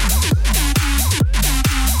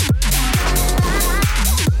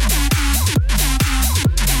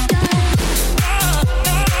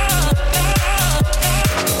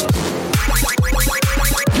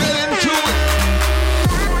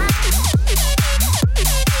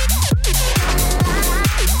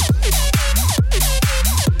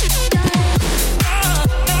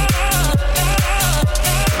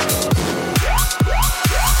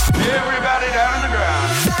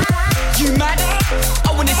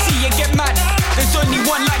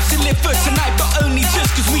 For tonight, but only just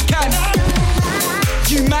cause we can.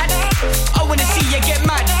 You mad? I wanna see you get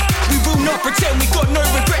mad. We will not pretend we got no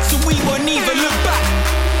regrets, so we won't even look back.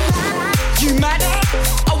 You mad?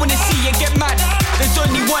 I wanna see you get mad. There's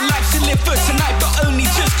only one life to live for tonight, but only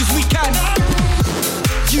just cause we can.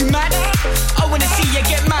 You mad? I wanna see you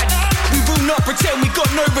get mad. We will not pretend we got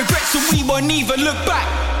no regrets, so we won't even look back.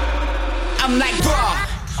 I'm like, bruh.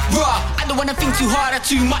 Raw, I don't wanna think too hard or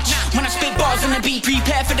too much. When I spit bars on the beat,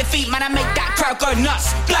 prepare for defeat. Man, I make that crowd go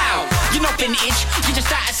nuts. Blow, you're not vintage, you're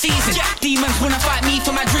just out of season. Demons wanna fight me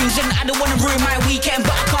for my dreams, and I don't wanna ruin my weekend,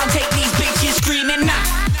 but I can't take these bitches screaming. Nah,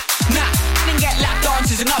 I didn't get lap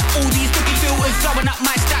dances enough. All these cookie filters blowing up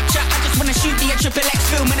my Snapchat. I just wanna shoot me a triple X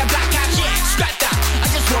film in a black cap. Scrap that,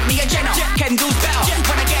 I just want me a Jenna. Kendall's better,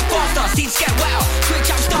 when I get faster, seats get wetter.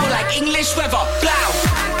 Switch up style like English weather. Blow,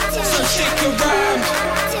 so stick around.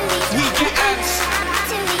 We get amps,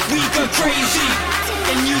 we go crazy,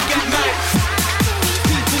 and you get mad.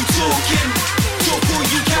 People talking, talk all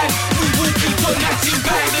you can. We will keep on acting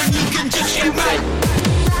bad, and you can just get mad.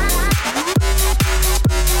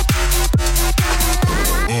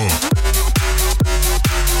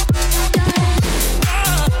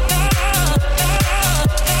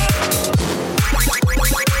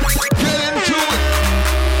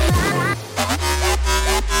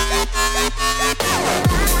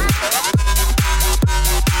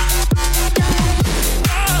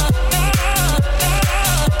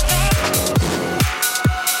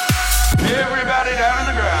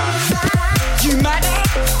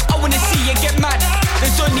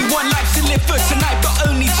 For tonight, but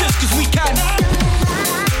only just cause we can.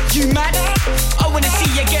 You mad? I wanna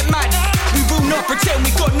see you get mad. We will not pretend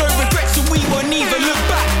we got no regrets, so we won't even look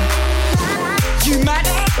back. You mad?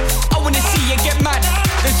 I wanna see you get mad.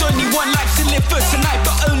 There's only one life to live for tonight,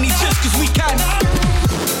 but only just cause we can.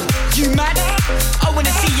 You mad? I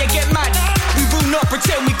wanna see you get mad. We will not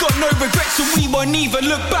pretend we got no regrets, so we won't even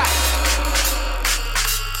look back.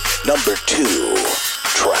 Number 2,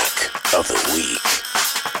 track of the week.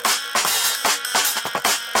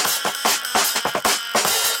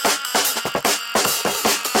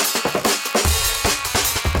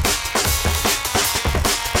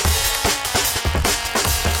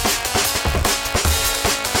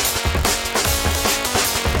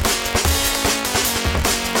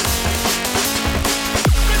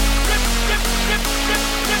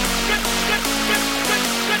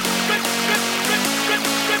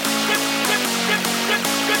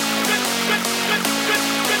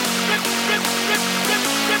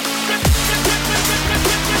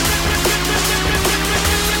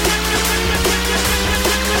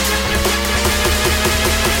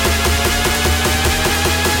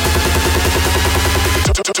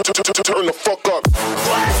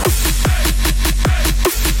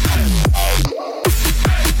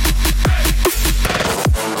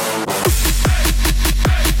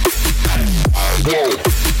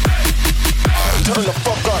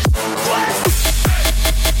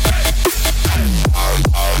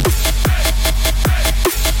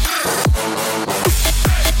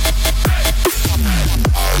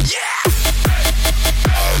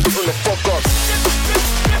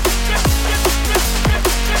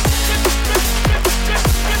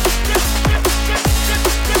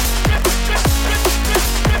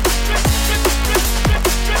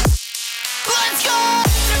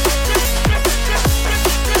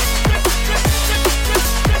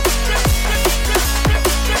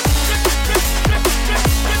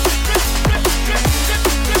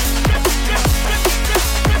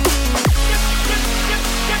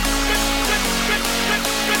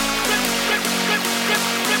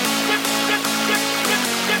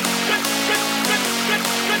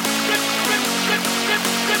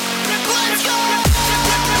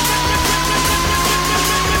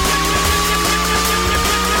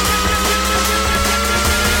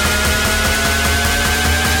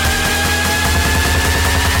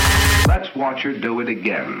 Archer do it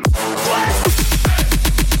again.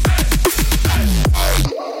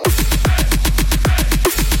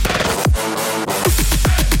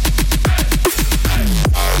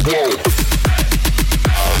 Whoa.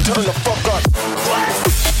 Turn the fuck up.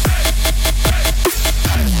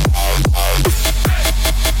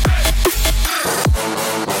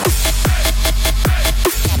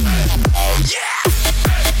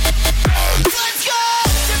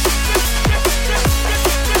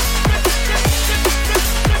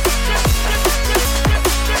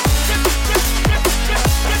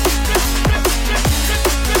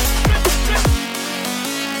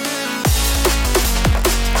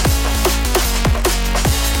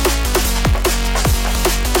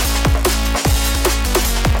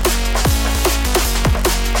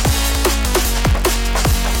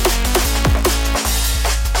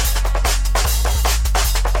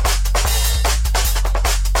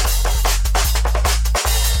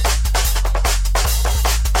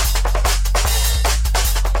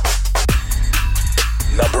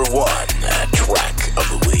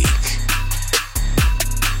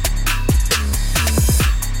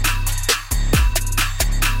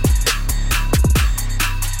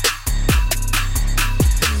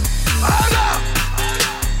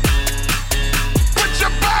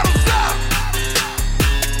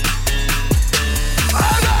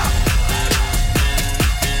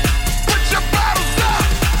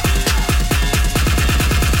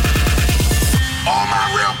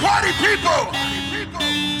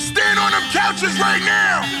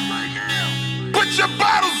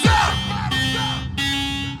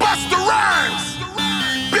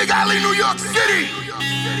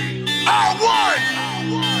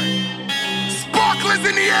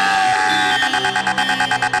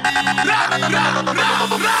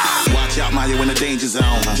 Watch out, Maya, in the danger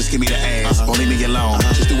zone. Just give me the ass, or leave me alone.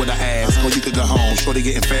 Just do what I ask, or you could go home. Shorty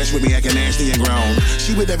getting fast with me, acting nasty and grown.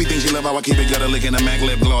 She with everything she love, how I keep it gutter. Licking a MAC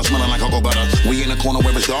lip gloss, smelling like cocoa butter. We in the corner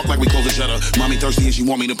where it's dark, like we close the shutter. Mommy thirsty and she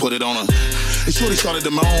want me to put it on her. And Shorty started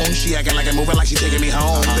to moan. She acting like I'm moving, like she taking me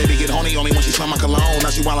home. Baby get horny only when she smell my cologne.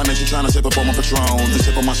 Now she wildin' and she tryna sip up on my Patron. And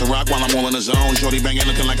sip on my Ciroc while I'm all in the zone. Shorty banging,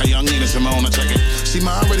 looking like a young Nina Simone. I check it. See,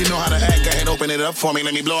 ma, I already know how to act. Go ahead, open it up for me.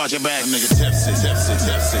 Let me blow out your back, nigga. Tipsy, tipsy,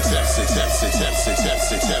 tipsy, tipsy, tipsy, tipsy,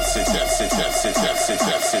 tipsy, tipsy, tipsy, tipsy,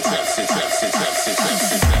 tipsy, tipsy, tipsy, tipsy, tipsy,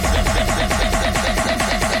 tipsy,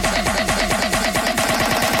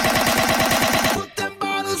 put them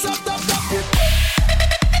bottles up, up, up.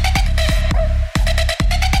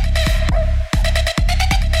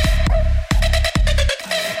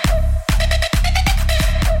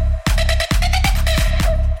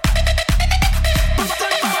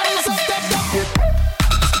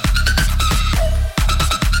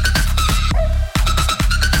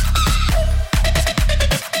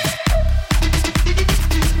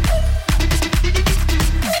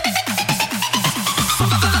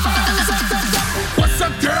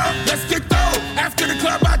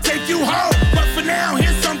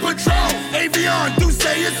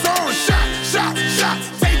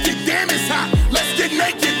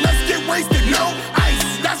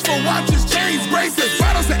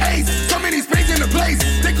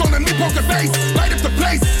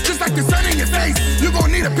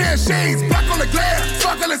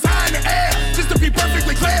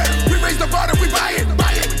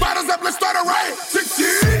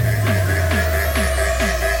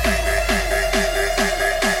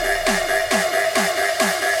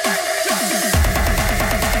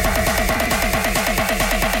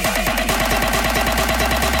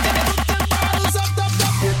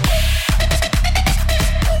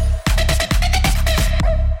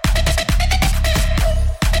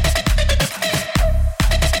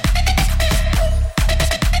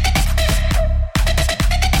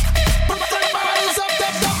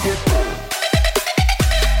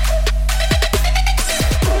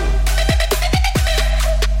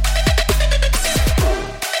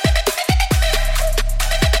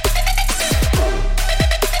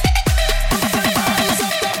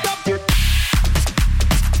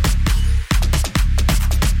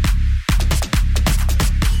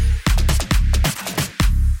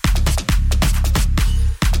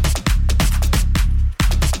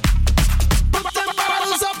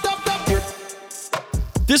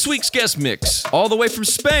 This week's guest mix, all the way from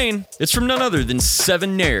Spain, it's from none other than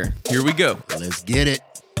Seven Nair. Here we go. Let's get it.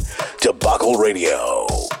 Debacle Radio,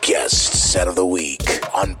 guest set of the week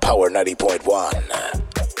on Power 90.1.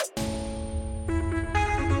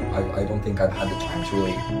 I don't think I've had the time to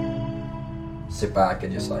really sit back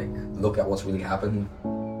and just like look at what's really happened.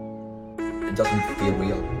 It doesn't feel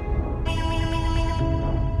real.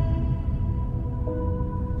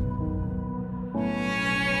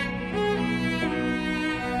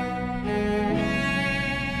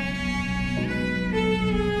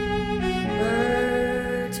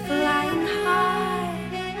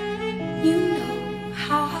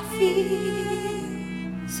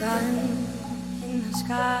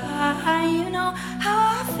 know how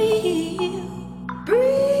I feel.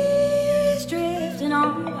 Breeze drifting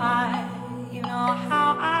on by, you know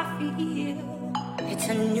how I feel. It's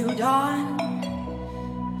a new dawn,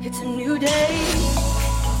 it's a new day,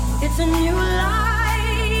 it's a new life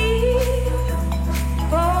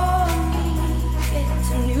for me. It's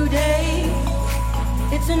a new day,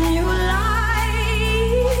 it's a new life,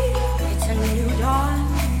 it's a new dawn,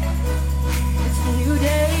 it's a new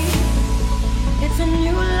day, it's a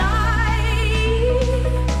new life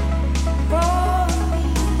for me.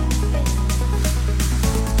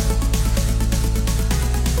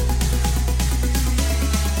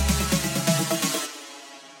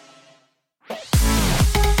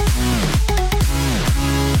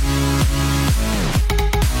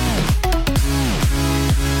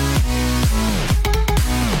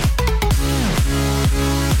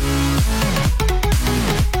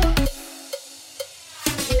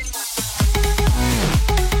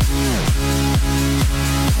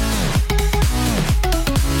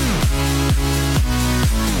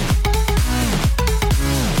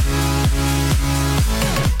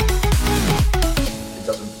 It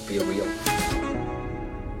doesn't feel real.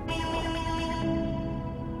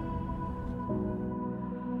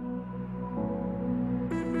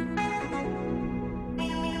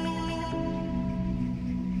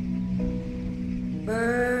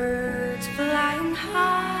 Birds flying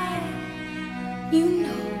high, you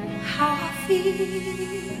know how I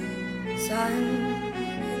feel. Sun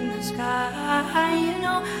in the sky, you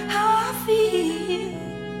know how I feel.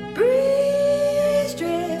 Breeze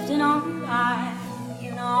drifting on by,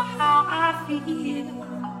 you know how I feel.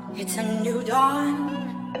 It's a new dawn,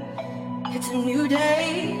 it's a new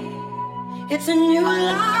day, it's a new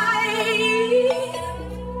life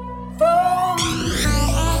for me.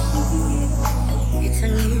 It's a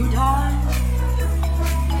new dawn,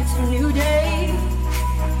 it's a new day,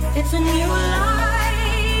 it's a new life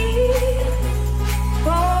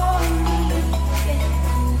for me.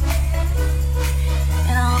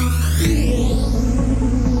 And I'm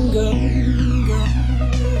go,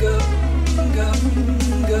 go, go, go,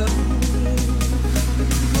 go.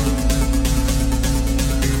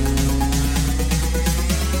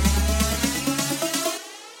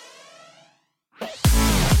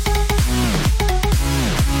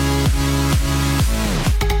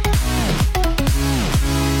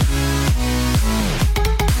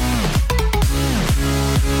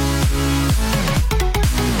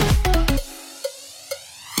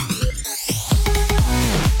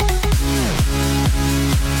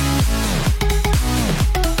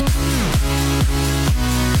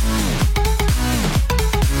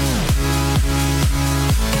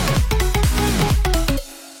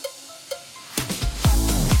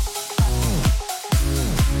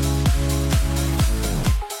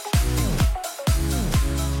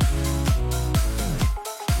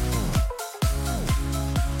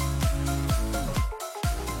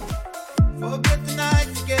 Forget the night,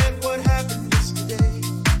 forget what happened yesterday.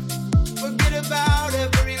 Forget about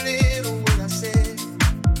every little word I said.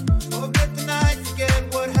 Forget the night,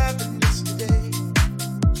 forget what happened yesterday.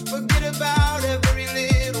 Forget about every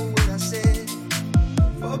little word I said.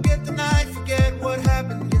 Forget the night, forget what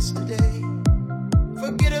happened yesterday.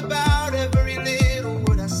 Forget about every little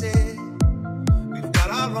word I said. We've got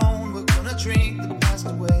our own, we're gonna drink the past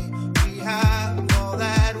away. We have all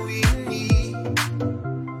that we need.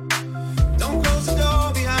 Don't close the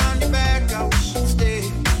door behind your back, I wish you'd stay.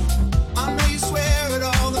 I know you swear at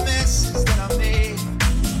all the messes that I made,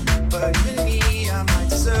 but even me, I might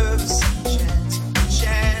deserve a second chance, a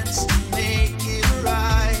chance to make it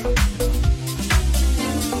right.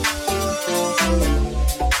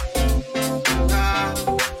 Got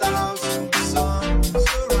 1,000 suns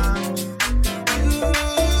around you.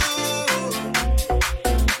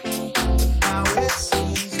 Now it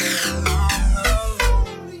seems that I'm the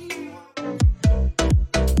lonely one.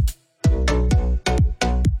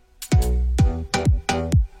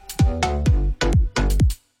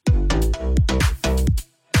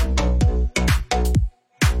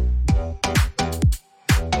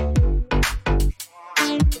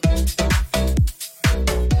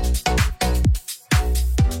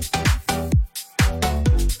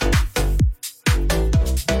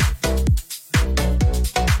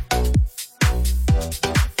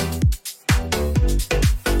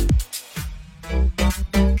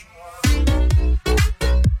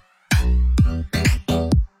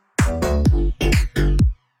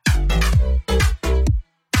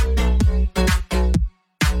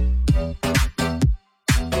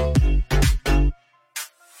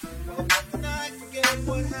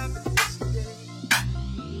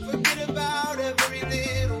 Forget about every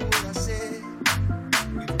little word I said.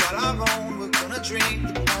 We've got our own, we're gonna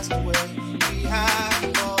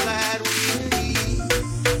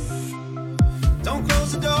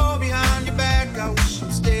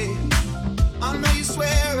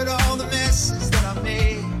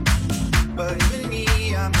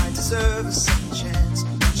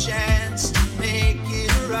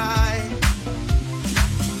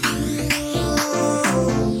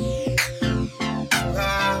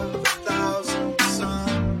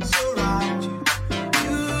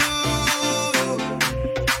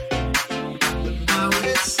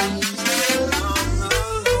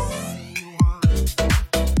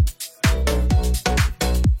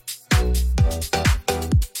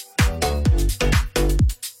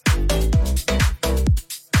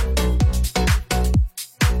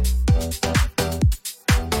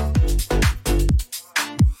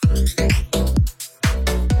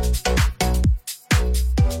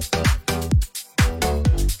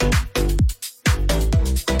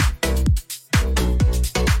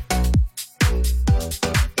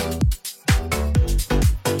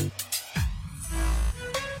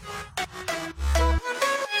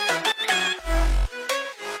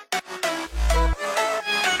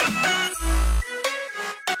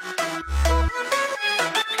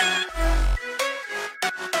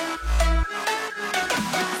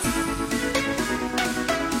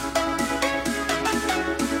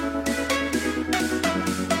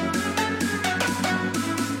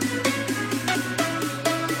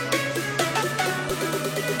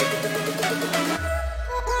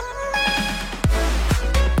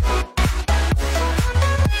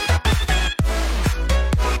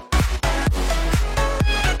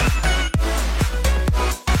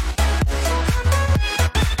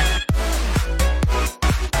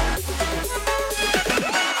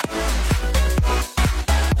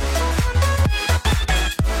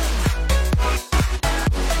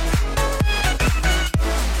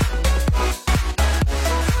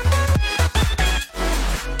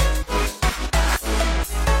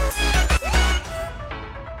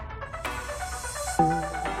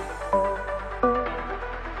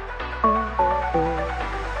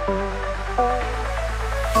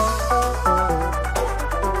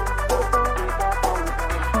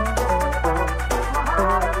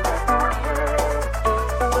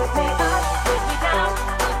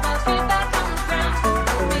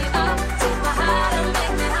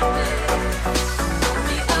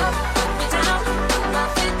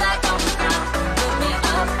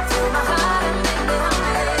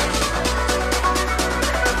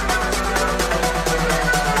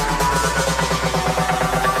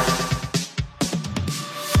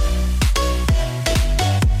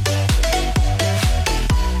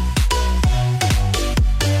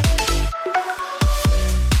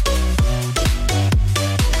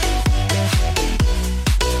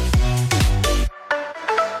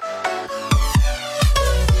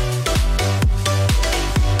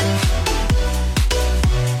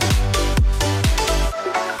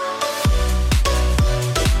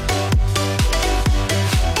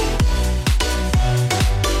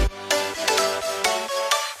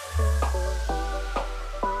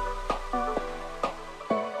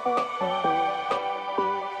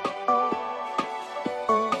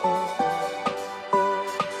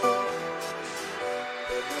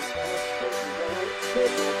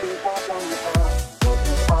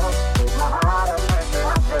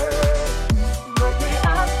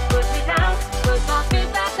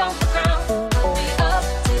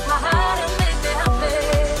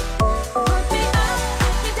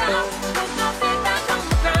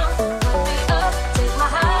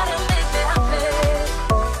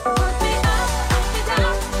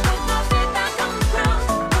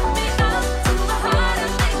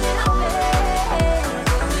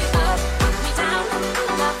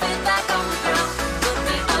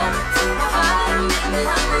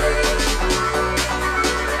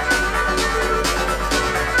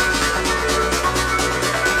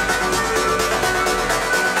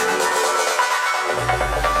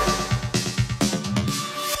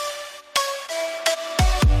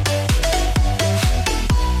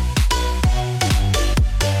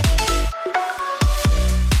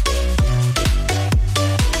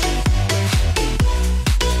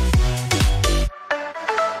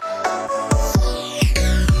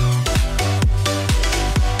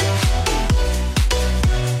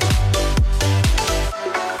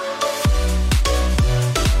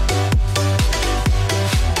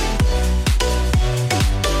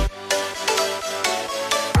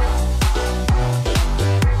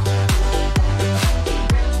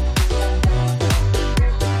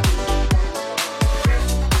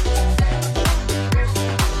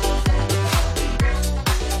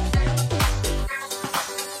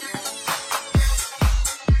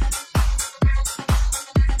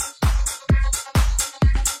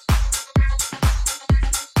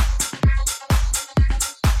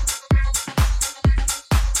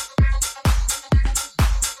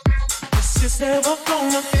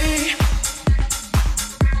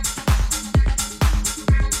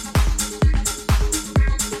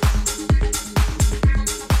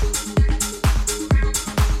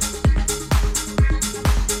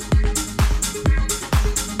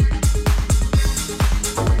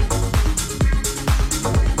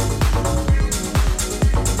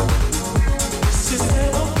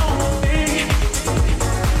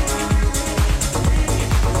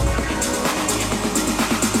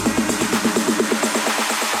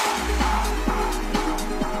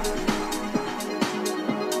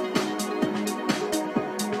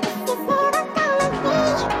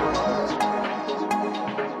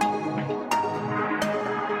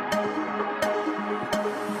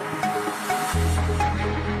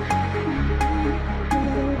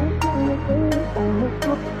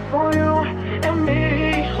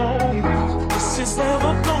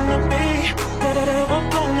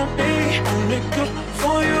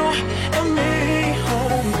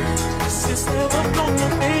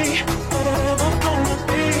gonna be, forever gonna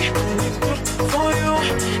be good for you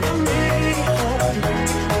and me.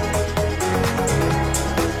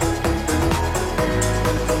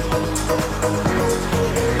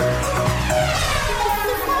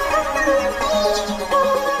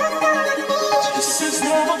 This is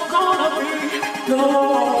never gonna be, no.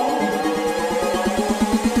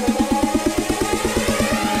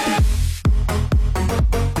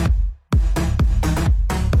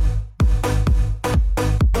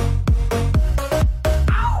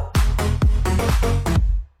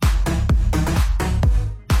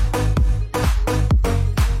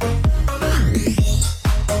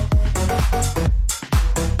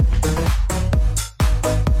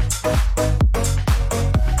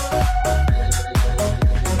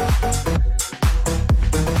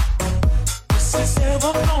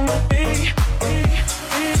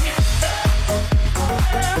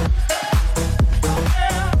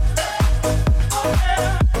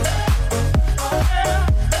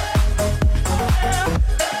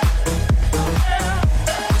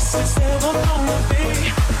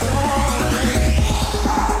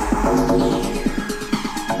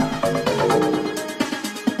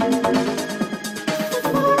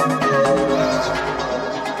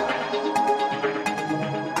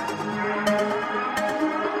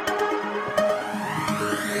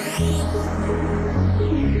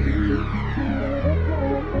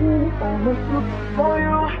 For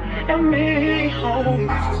you and me, oh,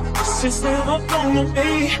 this is never gonna be,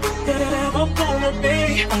 never gonna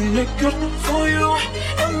be only good for you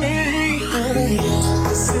and me, oh,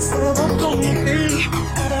 this is never gonna be,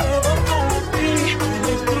 never gonna be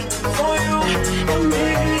only good for you and me,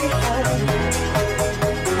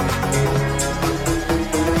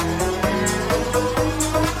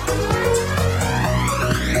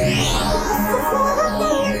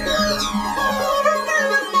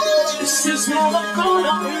 this is never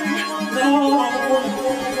gonna be, no.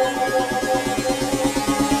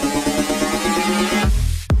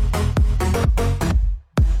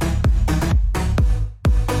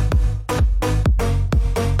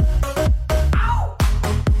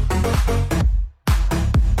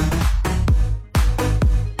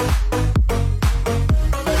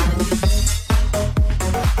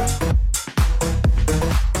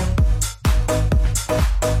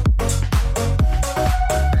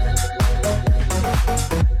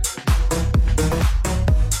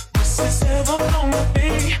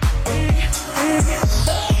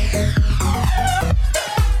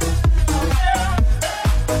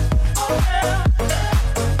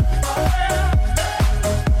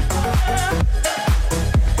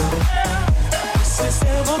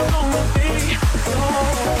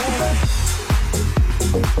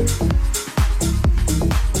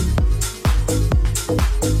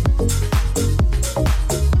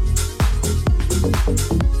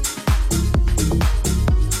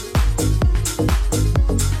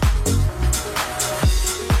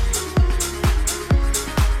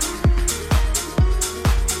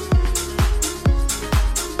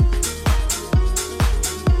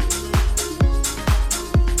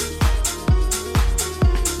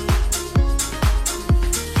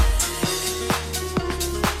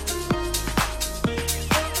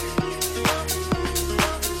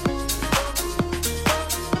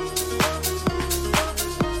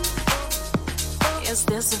 Is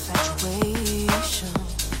this infatuation?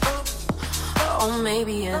 Or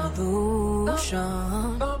maybe an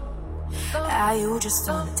illusion? Are you just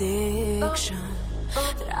an addiction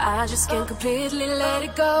that I just can't completely let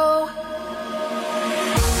it go?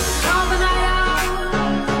 Carve the night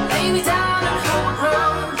out, lay me down and hold my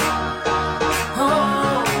ground.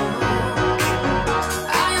 Oh,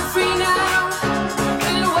 I am free now,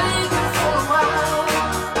 been awake for a while.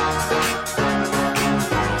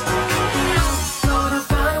 Gonna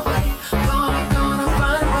find a way, gonna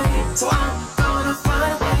find a way. So I'm gonna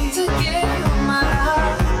find a way to give you my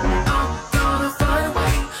love. I'm gonna find a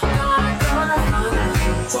way, gonna find a way.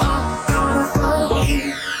 So I'm gonna find a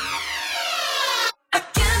way.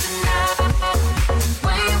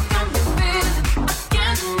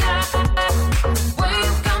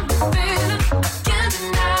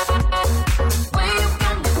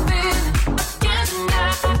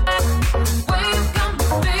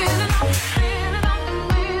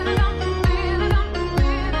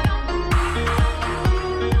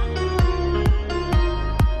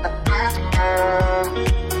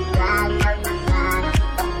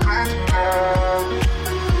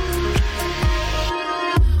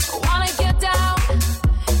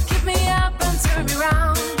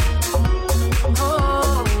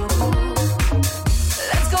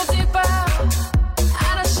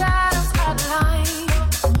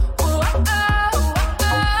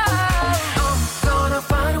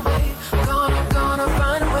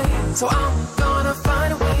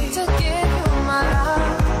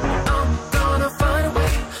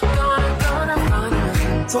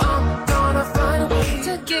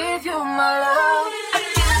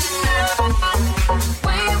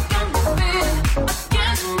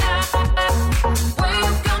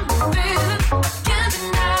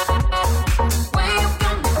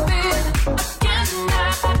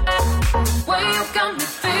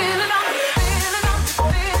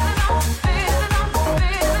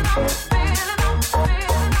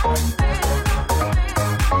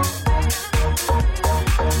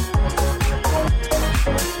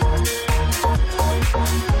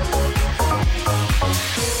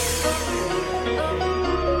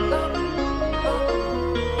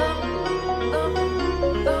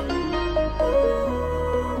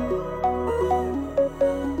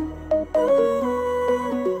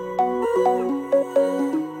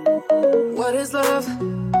 is love?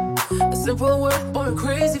 A simple word or a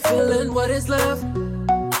crazy feeling? What is love?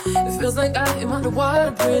 It feels like I am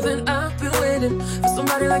underwater breathing. I've been waiting for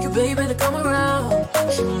somebody like you, baby, to come around.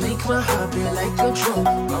 She make my heart beat like a drum.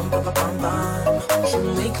 Bum, bum, bum, bum, bum. She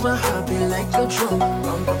make my heart beat like a drum.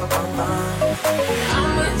 Bum, bum, bum, bum, bum.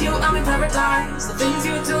 I'm with you, I'm in paradise. The things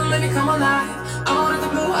you do make me come alive. Out of the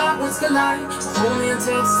blue, I once collide. So hold me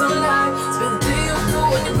until the sunlight. Spend the day or two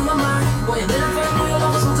when you blew my mind. Boy, you never knew your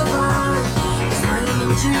love was so divine. It's not even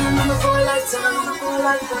what you remember for a lifetime. For a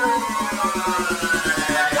lifetime.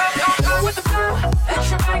 Go with the flow, let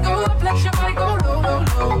your mind go up, let your mind go low, low,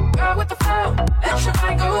 low. Go with the flow, let your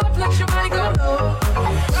mind go up, let your mind go low.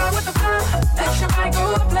 Go with the flow, let your mind go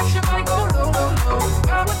up, let your mind go low, low, low.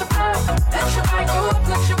 Go with the flow, let your mind go up,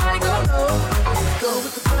 let your mind go low. Go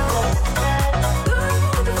with the flow, go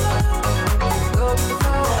with the flow, go with the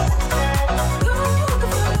flow,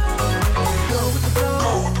 go with the flow,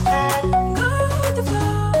 go with the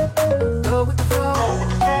flow, go with the flow, go with the flow.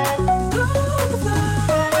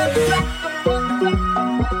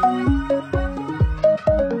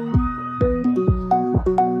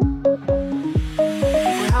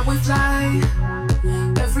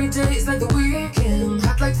 Days like the weekend,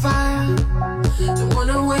 hot like fire. Don't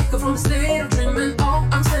wanna wake up from a state of dreaming. All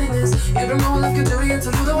I'm saying is, you don't know love can do you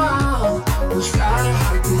until you're the wild. But you got a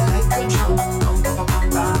heartbeat like a drum. Bum, bum, bum, bum,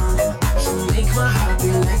 bum. You make my heart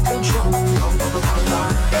beat like a drum. Bum, bum, bum, bum,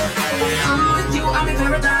 bum. I'm with you, I'm in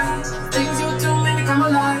paradise. Things you do make me come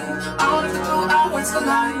alive. Out of the blue, our worlds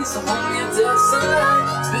collide. So hold me until the sunlight.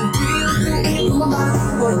 It's been real good in my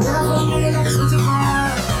mind. But never really like so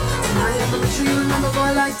hard. I am gonna sure you remember for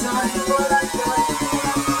a lifetime, for a lifetime.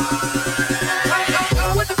 Go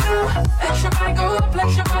with the flow, let your mind go up, let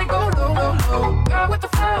your mind go low, low, low. Go with the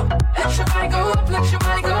flow, let your mind go up, let your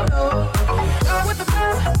mind go low. Go with the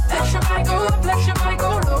flow, let your mind go up, let your mind go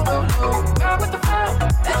low, low, low. Go with the flow,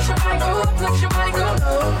 let your mind go up, let your mind go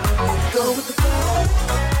low. Go with the flow,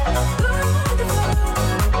 go with the flow,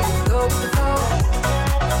 go with the flow, go with the flow.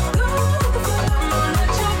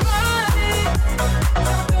 Let your body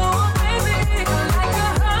go, baby, like a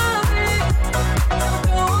hurricane.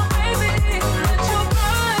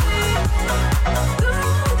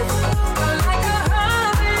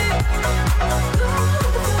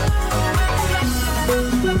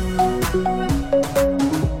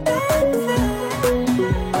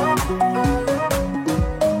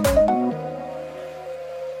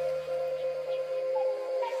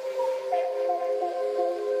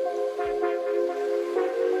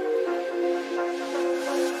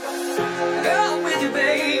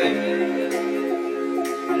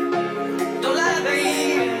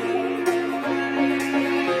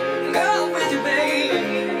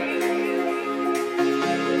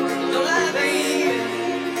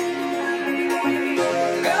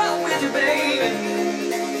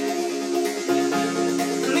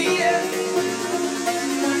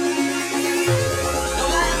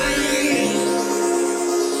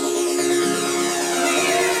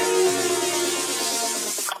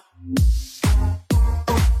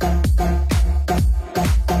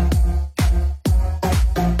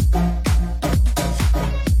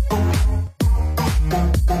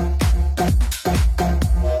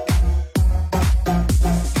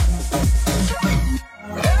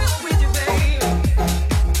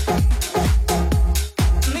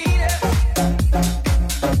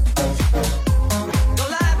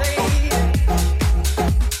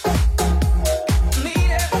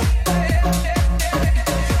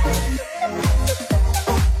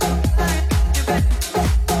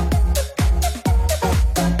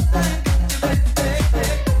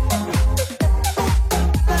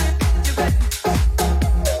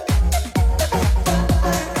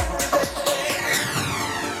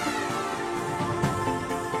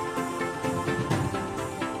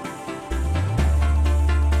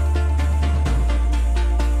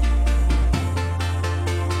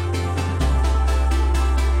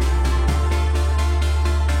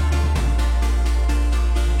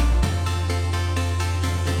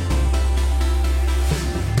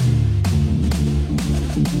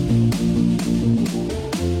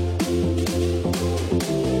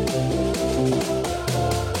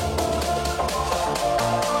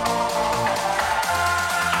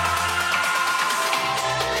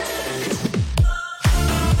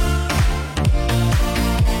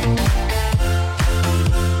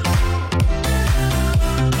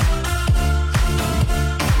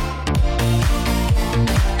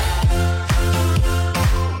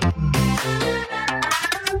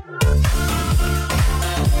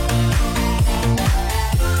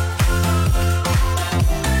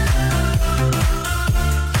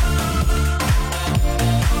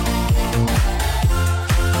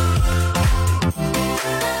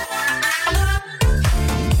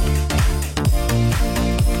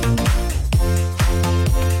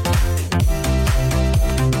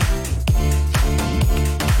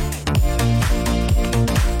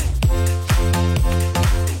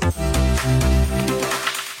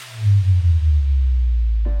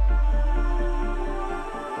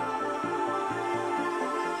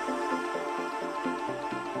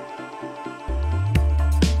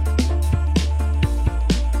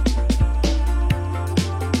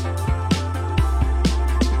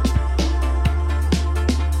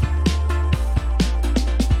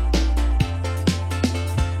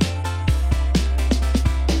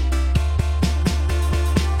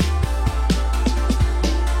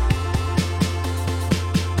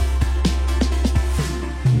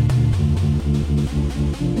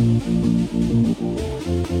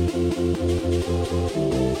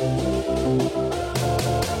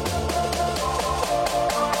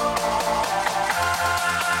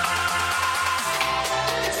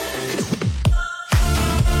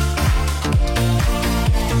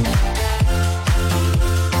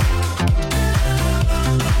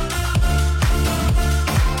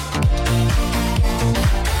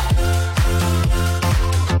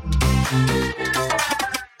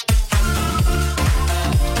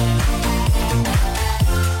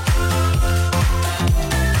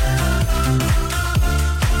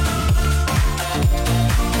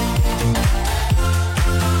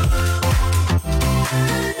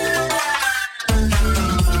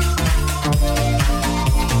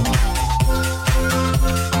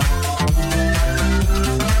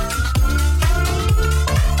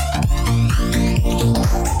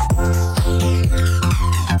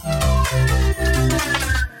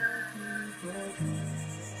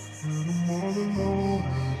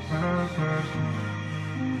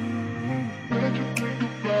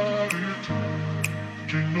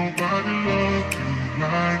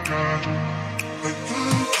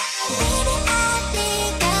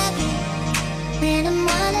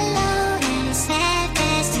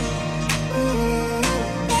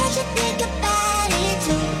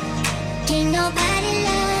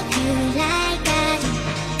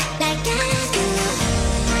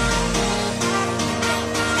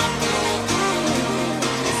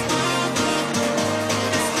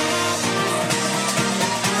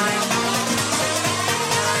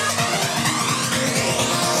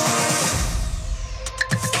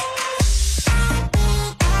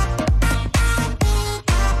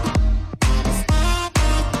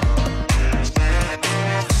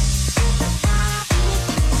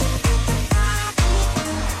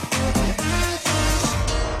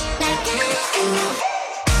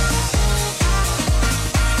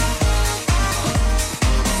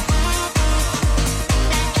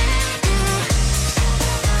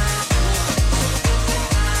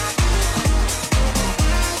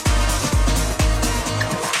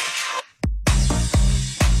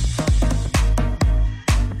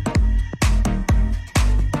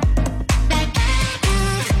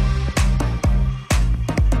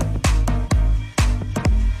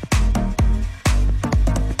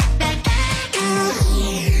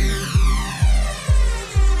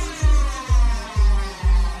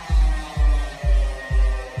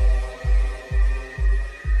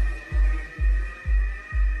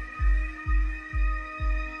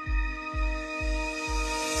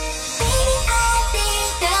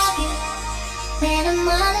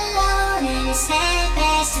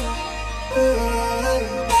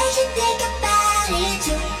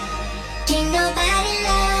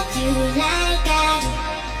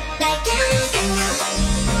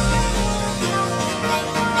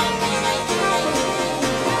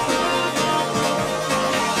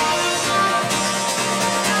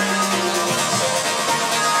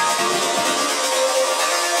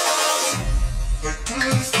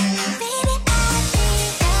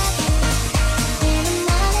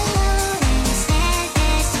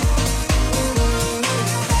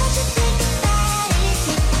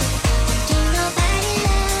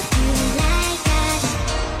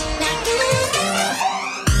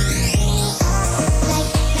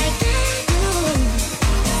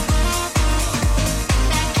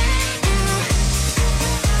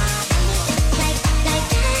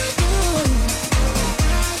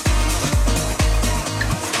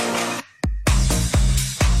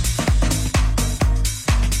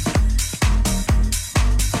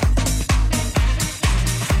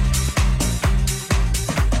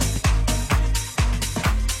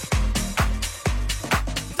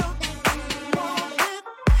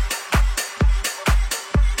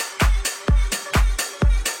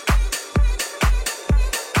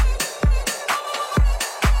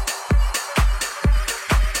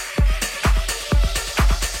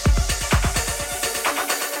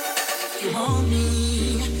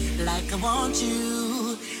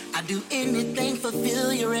 do anything,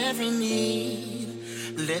 fulfill your every need.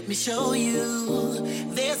 Let me show you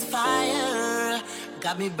there's fire.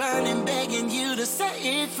 Got me burning, begging you to set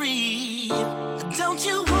it free. Don't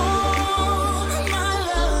you want my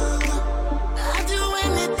love? I'd do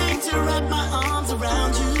anything to wrap my arms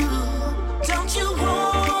around you. Don't you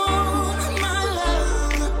want my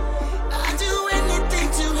love? I'd do anything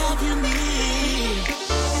to have you near.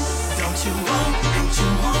 Don't you want, don't you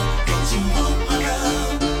want, don't you want my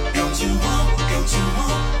love? Don't you want, don't you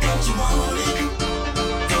want, don't you want it?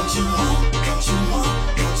 Don't you want, don't you want,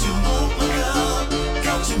 don't you want my love?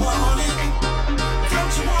 Don't you want it?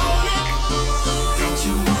 Don't you want it? Don't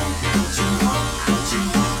you want, don't you want, don't you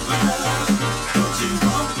want my love? Don't you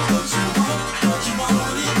want, don't you want, don't you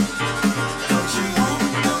want it? Don't you want,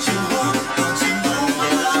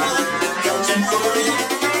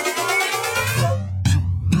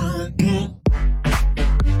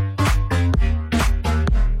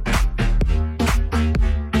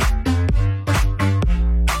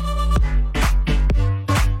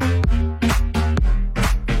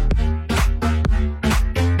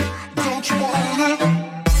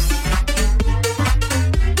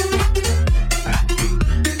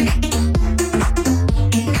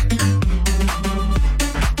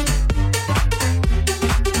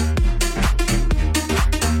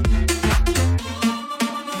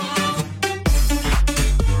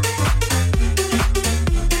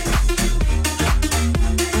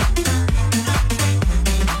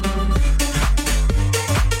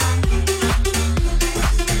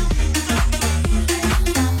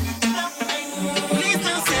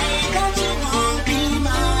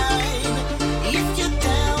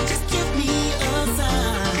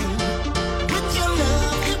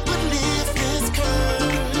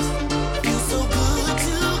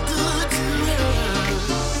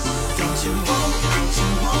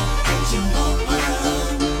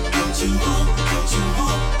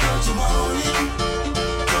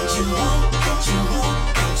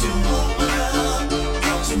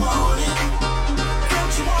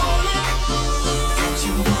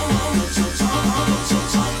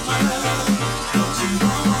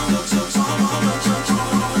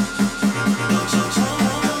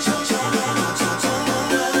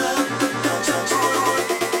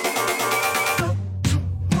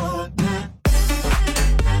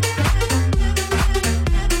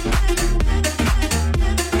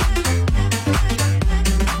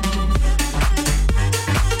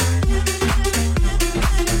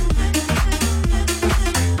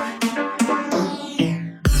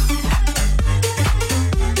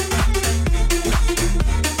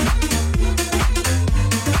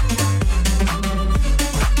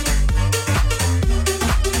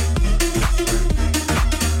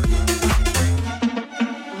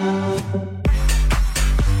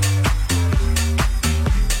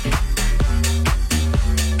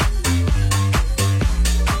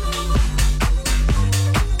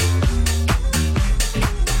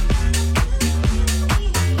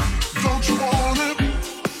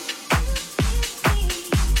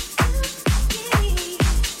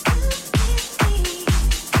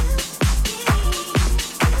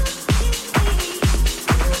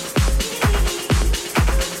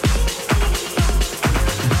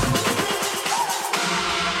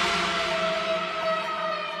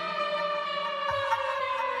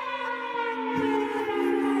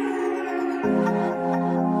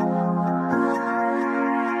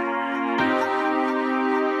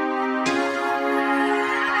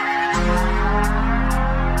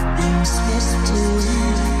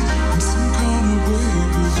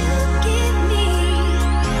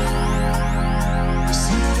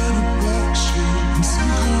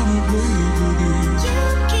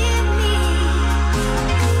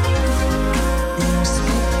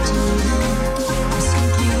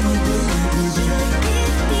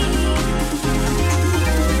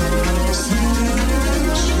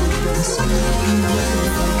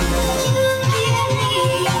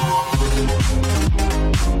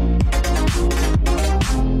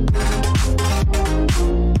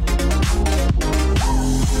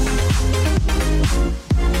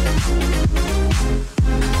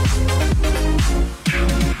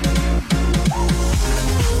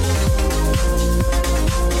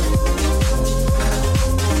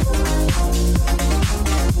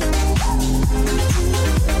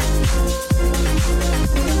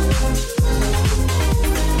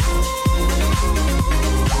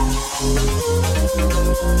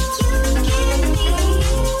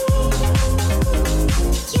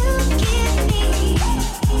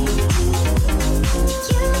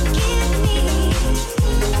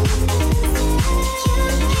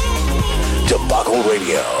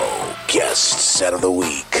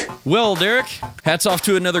 Well, Derek, hats off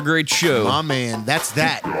to another great show. My man, that's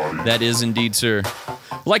that. That is indeed, sir.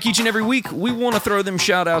 Like each and every week, we want to throw them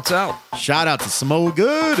shout-outs out. Shout out to Samoa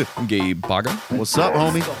Good. Gabe Paga. What's up,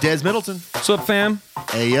 homie? Des Middleton. What's up, fam?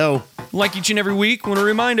 Hey, yo. Like each and every week, want to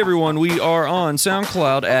remind everyone we are on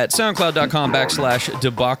SoundCloud at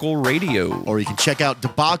soundcloud.com/Debacle Radio. Or you can check out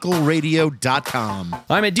debacleradio.com.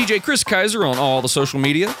 I'm at DJ Chris Kaiser on all the social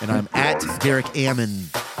media. And I'm at Derek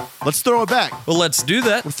Ammon. Let's throw it back. Well, let's do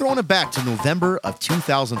that. We're throwing it back to November of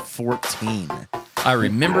 2014. I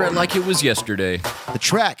remember it like it was yesterday. The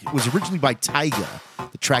track was originally by Tyga.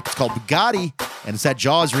 The track is called Bugatti, and it's that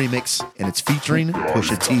Jaws remix, and it's featuring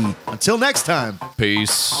Pusha T. Until next time,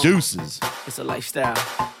 peace. Deuces. It's a lifestyle.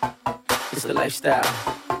 It's the lifestyle.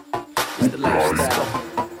 It's the lifestyle.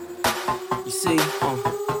 You see,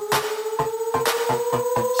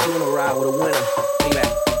 she wanna ride with a winner.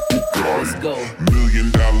 Let's go. $1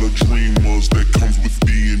 million dreamers that comes with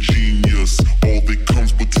being genius. All that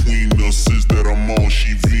comes between us is that I'm all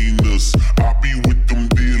she Venus. I be with them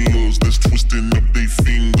dealers that's twisting up they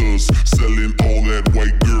fingers, selling all that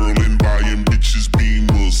white girl and buying bitches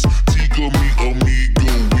Beamers. Tiga me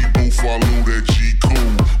amigo, we both follow that G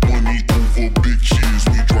code. Money over bitches,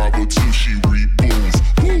 we drive her till she repos.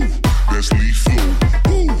 Woo, that's lethal.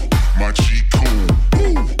 Woo, my cheat code.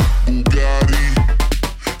 Woo, Bugatti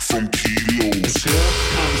from kilos. The girl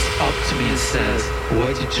comes up to me and says,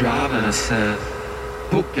 "What you driving?" I said,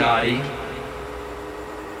 "Bugatti."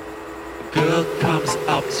 The girl comes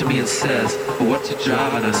up to me and says, "What you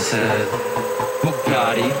driving?" I said,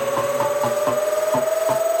 "Bugatti."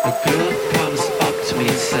 The girl comes up to me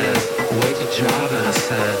and says, "What you driving?" I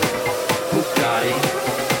said, "Bugatti."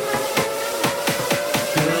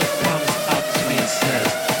 The girl comes up to me and says,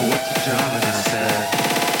 "What you driving?" I said,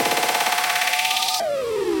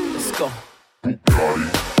 let's go.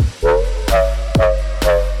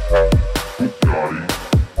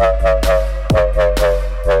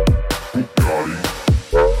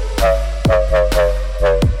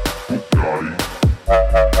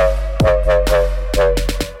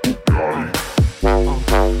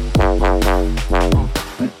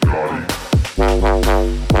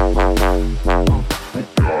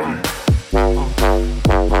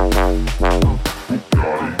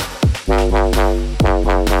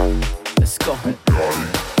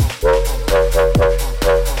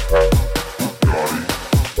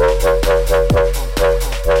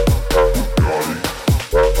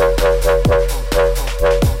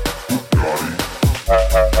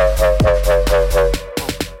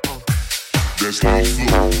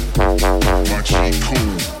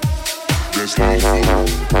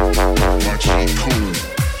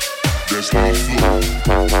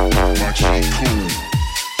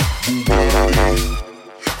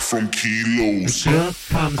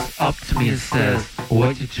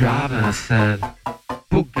 driving? I said,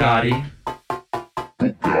 Bugatti.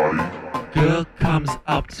 Girl comes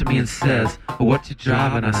up to me and says, what you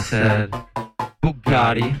driving? I said,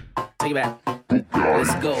 Bugatti. Take it back.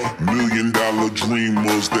 Let's go. $1 million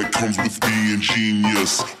dreamers that comes with being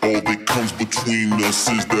genius. All that comes between us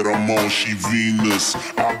is that I'm all she Venus.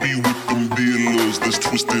 I be with them dealers that's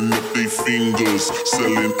twisting up they fingers,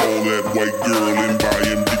 selling all that white girl and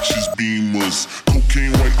buying bitches Beamers.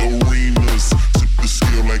 Cocaine white arenas, tip the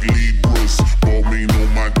scale like Libras. Balmain on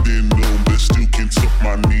my denim that still can tuck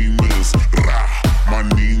my Ninas. Rah, my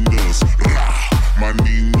Ninas. Rah, my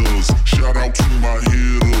Ninas. Shout out to my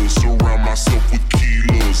hitters, surround myself with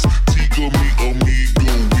kilos. Tiga me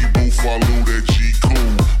amigo, we both follow that G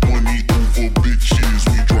code. Money over bitches,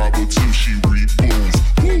 we drive her till she repos.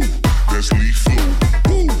 Woo, that's lethal.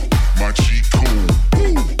 Woo, my cheat code.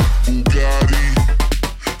 Woo, Bugatti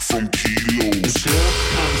from kilos. The girl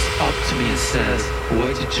comes up to me and says,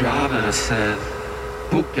 what you driving? I said,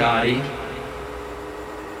 Bugatti.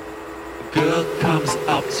 The girl comes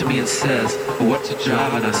up to me and says, what you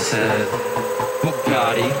driving? I said,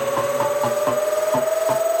 Bugatti.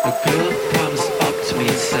 The girl comes up to me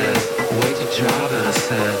and says, what you driving? I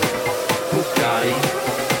said, Bugatti.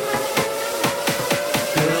 The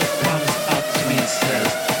girl comes up to me and says,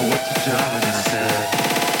 what you driving? I said,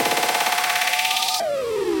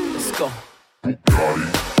 let's go.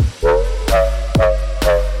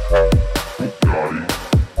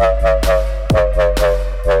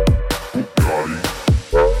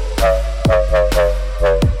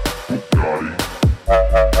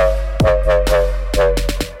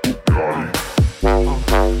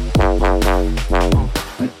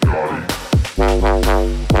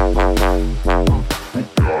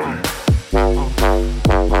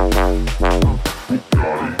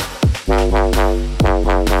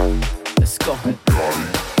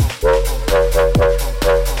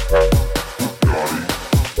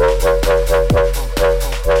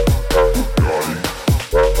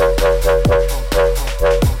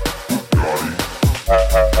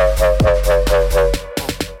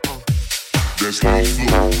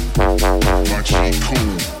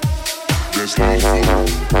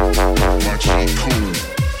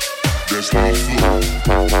 That's how I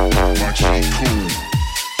flow. My cheat code.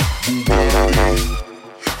 Bugatti.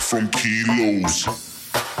 From kilos.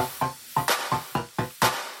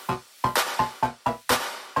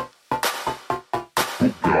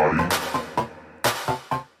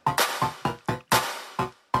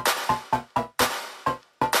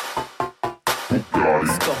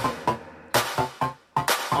 Let's go.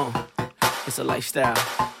 It's a lifestyle.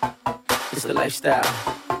 It's the lifestyle.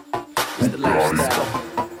 It's the lifestyle.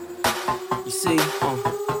 You see, she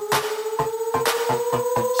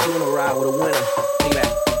wanna ride with a winner. Think that.